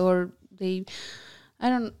 or they I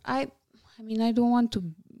don't want to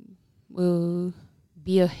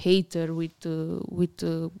be a hater with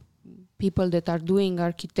people that are doing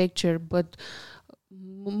architecture, but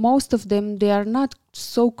most of them, they are not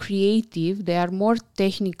so creative. They are more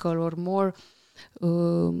technical or more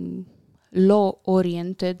law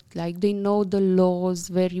oriented. Like they know the laws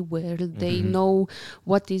very well. They know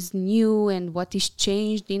what is new and what is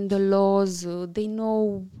changed in the laws. They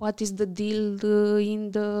know what is the deal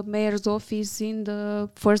in the mayor's office in the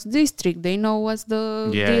first district. They know what's the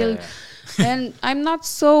deal. And I'm not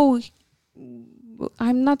so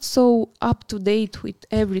up to date with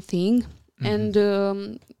everything. And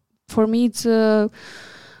for me, it's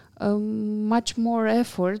much more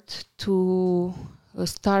effort to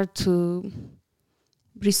start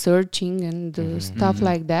researching and stuff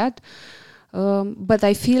like that. But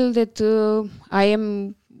I feel that I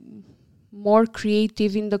am more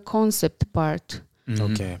creative in the concept part.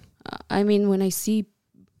 Okay. I mean, when I see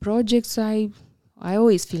projects, I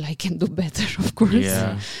always feel I can do better, of course.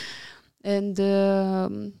 Yeah. And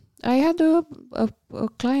I had a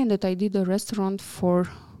client that I did a restaurant for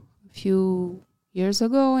a few years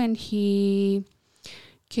ago, and he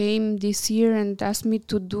came this year and asked me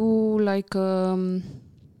to do like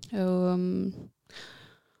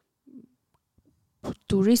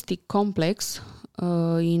touristic complex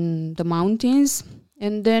in the mountains.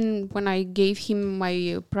 And then when I gave him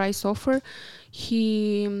my price offer,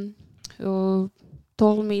 he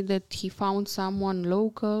told me that he found someone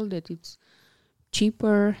local that it's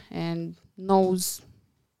cheaper and knows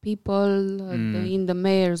people in the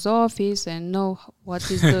mayor's office and know what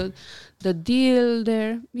is the deal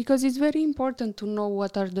there, because it's very important to know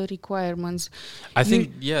what are the requirements. I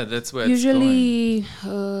think that's where usually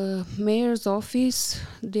mayor's office,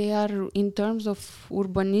 they are, in terms of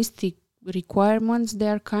urbanistic requirements, they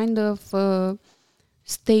are kind of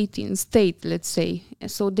state in state, let's say,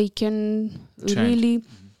 so they can really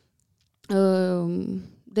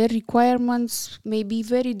their requirements may be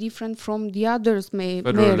very different from the others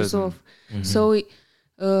mayors of. So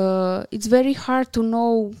it's very hard to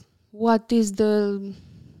know what is the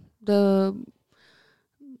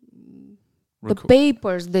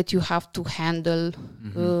papers that you have to handle,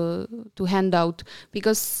 to hand out,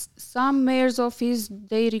 because some mayor's office,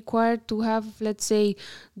 they require to have, let's say,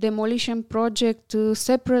 demolition project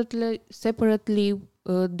separately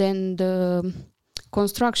than the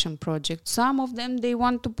construction project. Some of them, they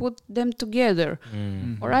want to put them together,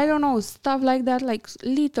 or I don't know, stuff like that, like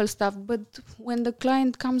little stuff. But when the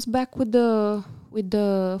client comes back with the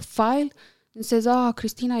file and says,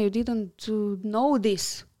 Cristina, you didn't know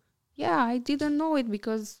this. Yeah, I didn't know it,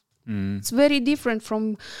 because it's very different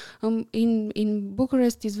from in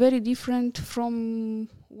Bucharest. It's very different from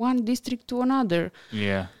one district to another.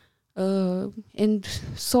 Yeah, and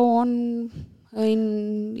so on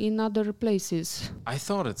in other places. I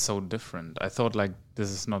thought it's so different. I thought like this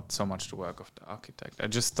is not so much the work of the architect. I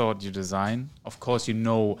just thought you design. Of course,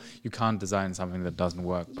 you can't design something that doesn't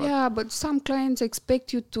work. But some clients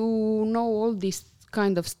expect you to know all this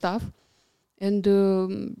kind of stuff, and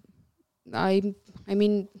I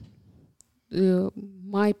mean,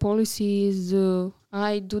 my policy is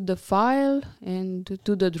I do the file and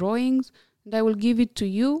do the drawings, and I will give it to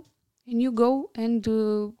you, and you go and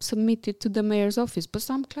submit it to the mayor's office. But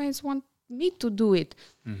some clients want me to do it.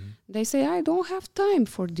 They say, I don't have time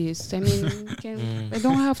for this. I mean, I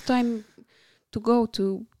don't have time to go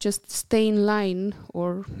to just stay in line,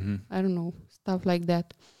 or I don't know, stuff like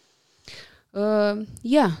that.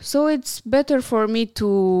 So it's better for me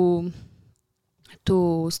to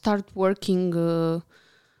start working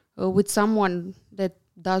with someone that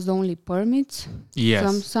does only permits.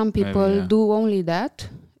 Yes. Some people do only that,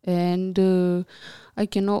 and I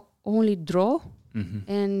can only draw,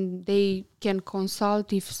 and they can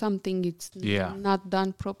consult if something is not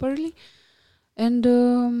done properly. And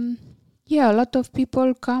a lot of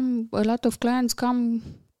clients come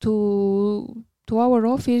to our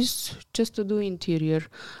office just to do interior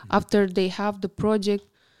after they have the project.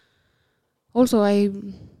 Also, I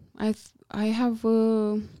have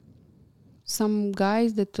some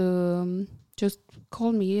guys that just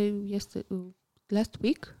called me last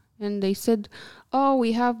week, and they said,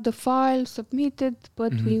 we have the file submitted,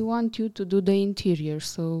 but we want you to do the interior.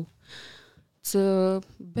 So it's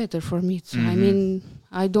better for me. I mean,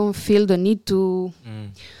 I don't feel the need to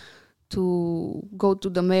go to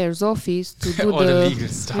the mayor's office to do all the legal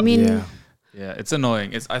stuff. I mean, yeah, it's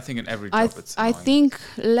annoying. I think in every job it's annoying. I think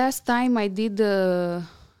last time I did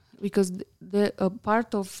because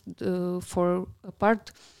for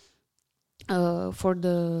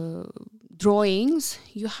the drawings,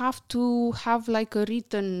 you have to have like a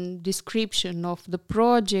written description of the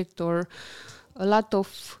project, or a lot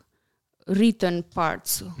of written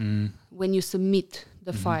parts when you submit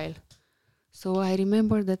the file. So I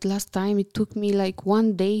remember that last time it took me like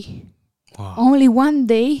 1 day, only 1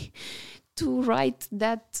 day, to write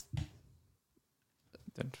that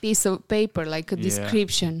piece of paper, like a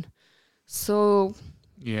description. So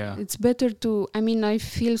it's better I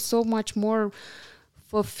feel so much more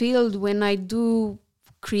fulfilled when I do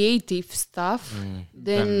creative stuff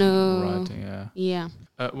than writing.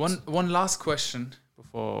 One last question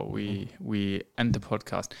before we end the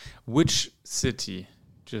podcast. Which city,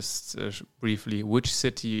 just briefly, which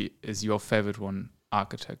city is your favorite one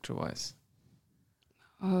architecture-wise?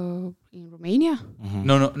 In Romania?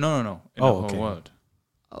 No. In the whole okay. world.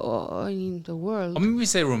 In the world. Or maybe we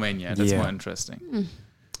say Romania. That's more interesting.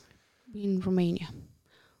 In Romania.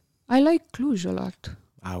 I like Cluj a lot.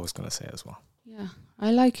 I was going to say as well. Yeah,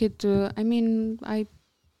 I like it.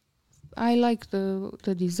 I like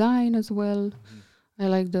the design as well. I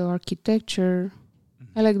like the architecture.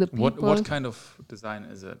 I like the people. What kind of design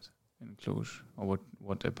is it in Cluj? Or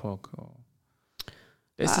what epoch? Or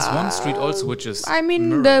there's this one street also which is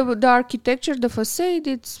the architecture, the facade,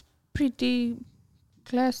 it's pretty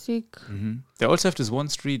classic. They also have this one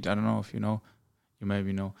street, I don't know if you know, you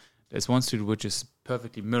maybe know. There's one street which is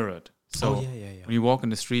perfectly mirrored. So when you walk in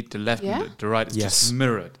the street, the left and the right is just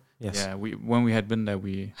mirrored. Yes. Yeah, when we had been there,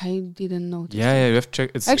 I didn't notice. Yeah, you have to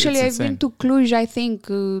check. Actually, it's I've been to Cluj, I think,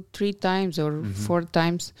 3 times or 4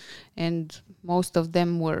 times, and most of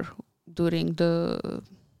them were during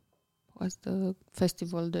what's the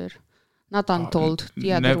festival there? Not Untold,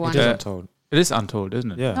 the other one. It is Untold. It is Untold,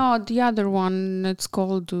 isn't it? Yeah. No, the other one. It's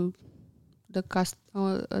called the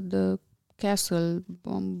castle.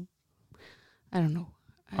 I don't know.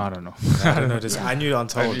 I don't know. I don't know this. I knew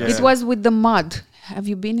Untold. Yeah. It was with the mud. Have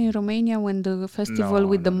you been in Romania when the festival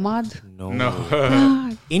with the mud? No.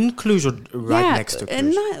 In Cluj or right next to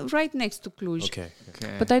Cluj? Right next to Cluj. Okay.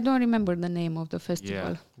 But I don't remember the name of the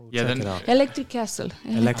festival. Yeah, check it out. Electric Castle.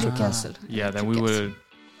 Electric Castle. Yeah, then we will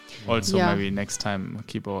also maybe next time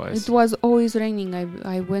keep our eyes. It was always raining.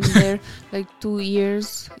 I went there like 2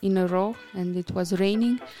 years in a row and it was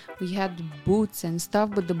raining. We had boots and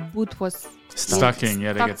stuff, but the boot was Stucking,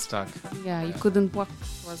 they get stuck. Yeah, you couldn't walk.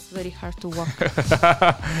 It was very hard to walk.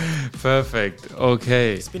 Perfect.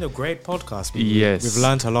 Okay. It's been a great podcast. Yes. We've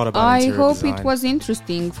learned a lot about interior I hope design. it was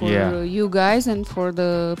interesting for you guys and for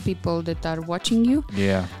the people that are watching you.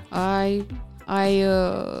 Yeah. I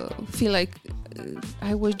feel like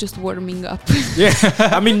I was just warming up.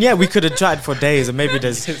 We could have chatted for days, and maybe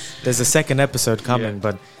there's a second episode coming.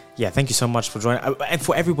 But thank you so much for joining. And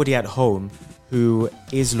for everybody at home who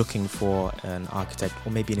is looking for an architect or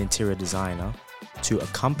maybe an interior designer to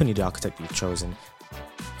accompany the architect you've chosen,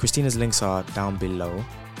 Christina's links are down below.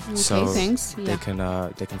 Okay, so thanks. They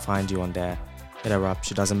can find you on there. Hit her up.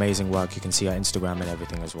 She does amazing work. You can see her Instagram and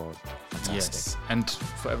everything as well. Fantastic. Yes. And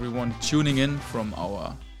for everyone tuning in from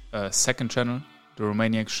our second channel, the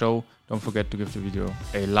Romaniac Show, don't forget to give the video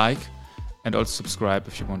a like and also subscribe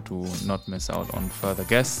if you want to not miss out on further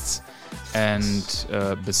guests. And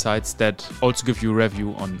besides that, also give you a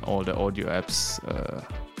review on all the audio apps,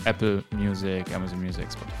 Apple Music, Amazon Music,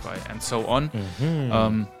 Spotify, and so on.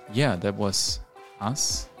 That was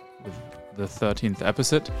us with the 13th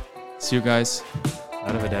episode. See you guys.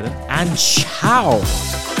 And ciao.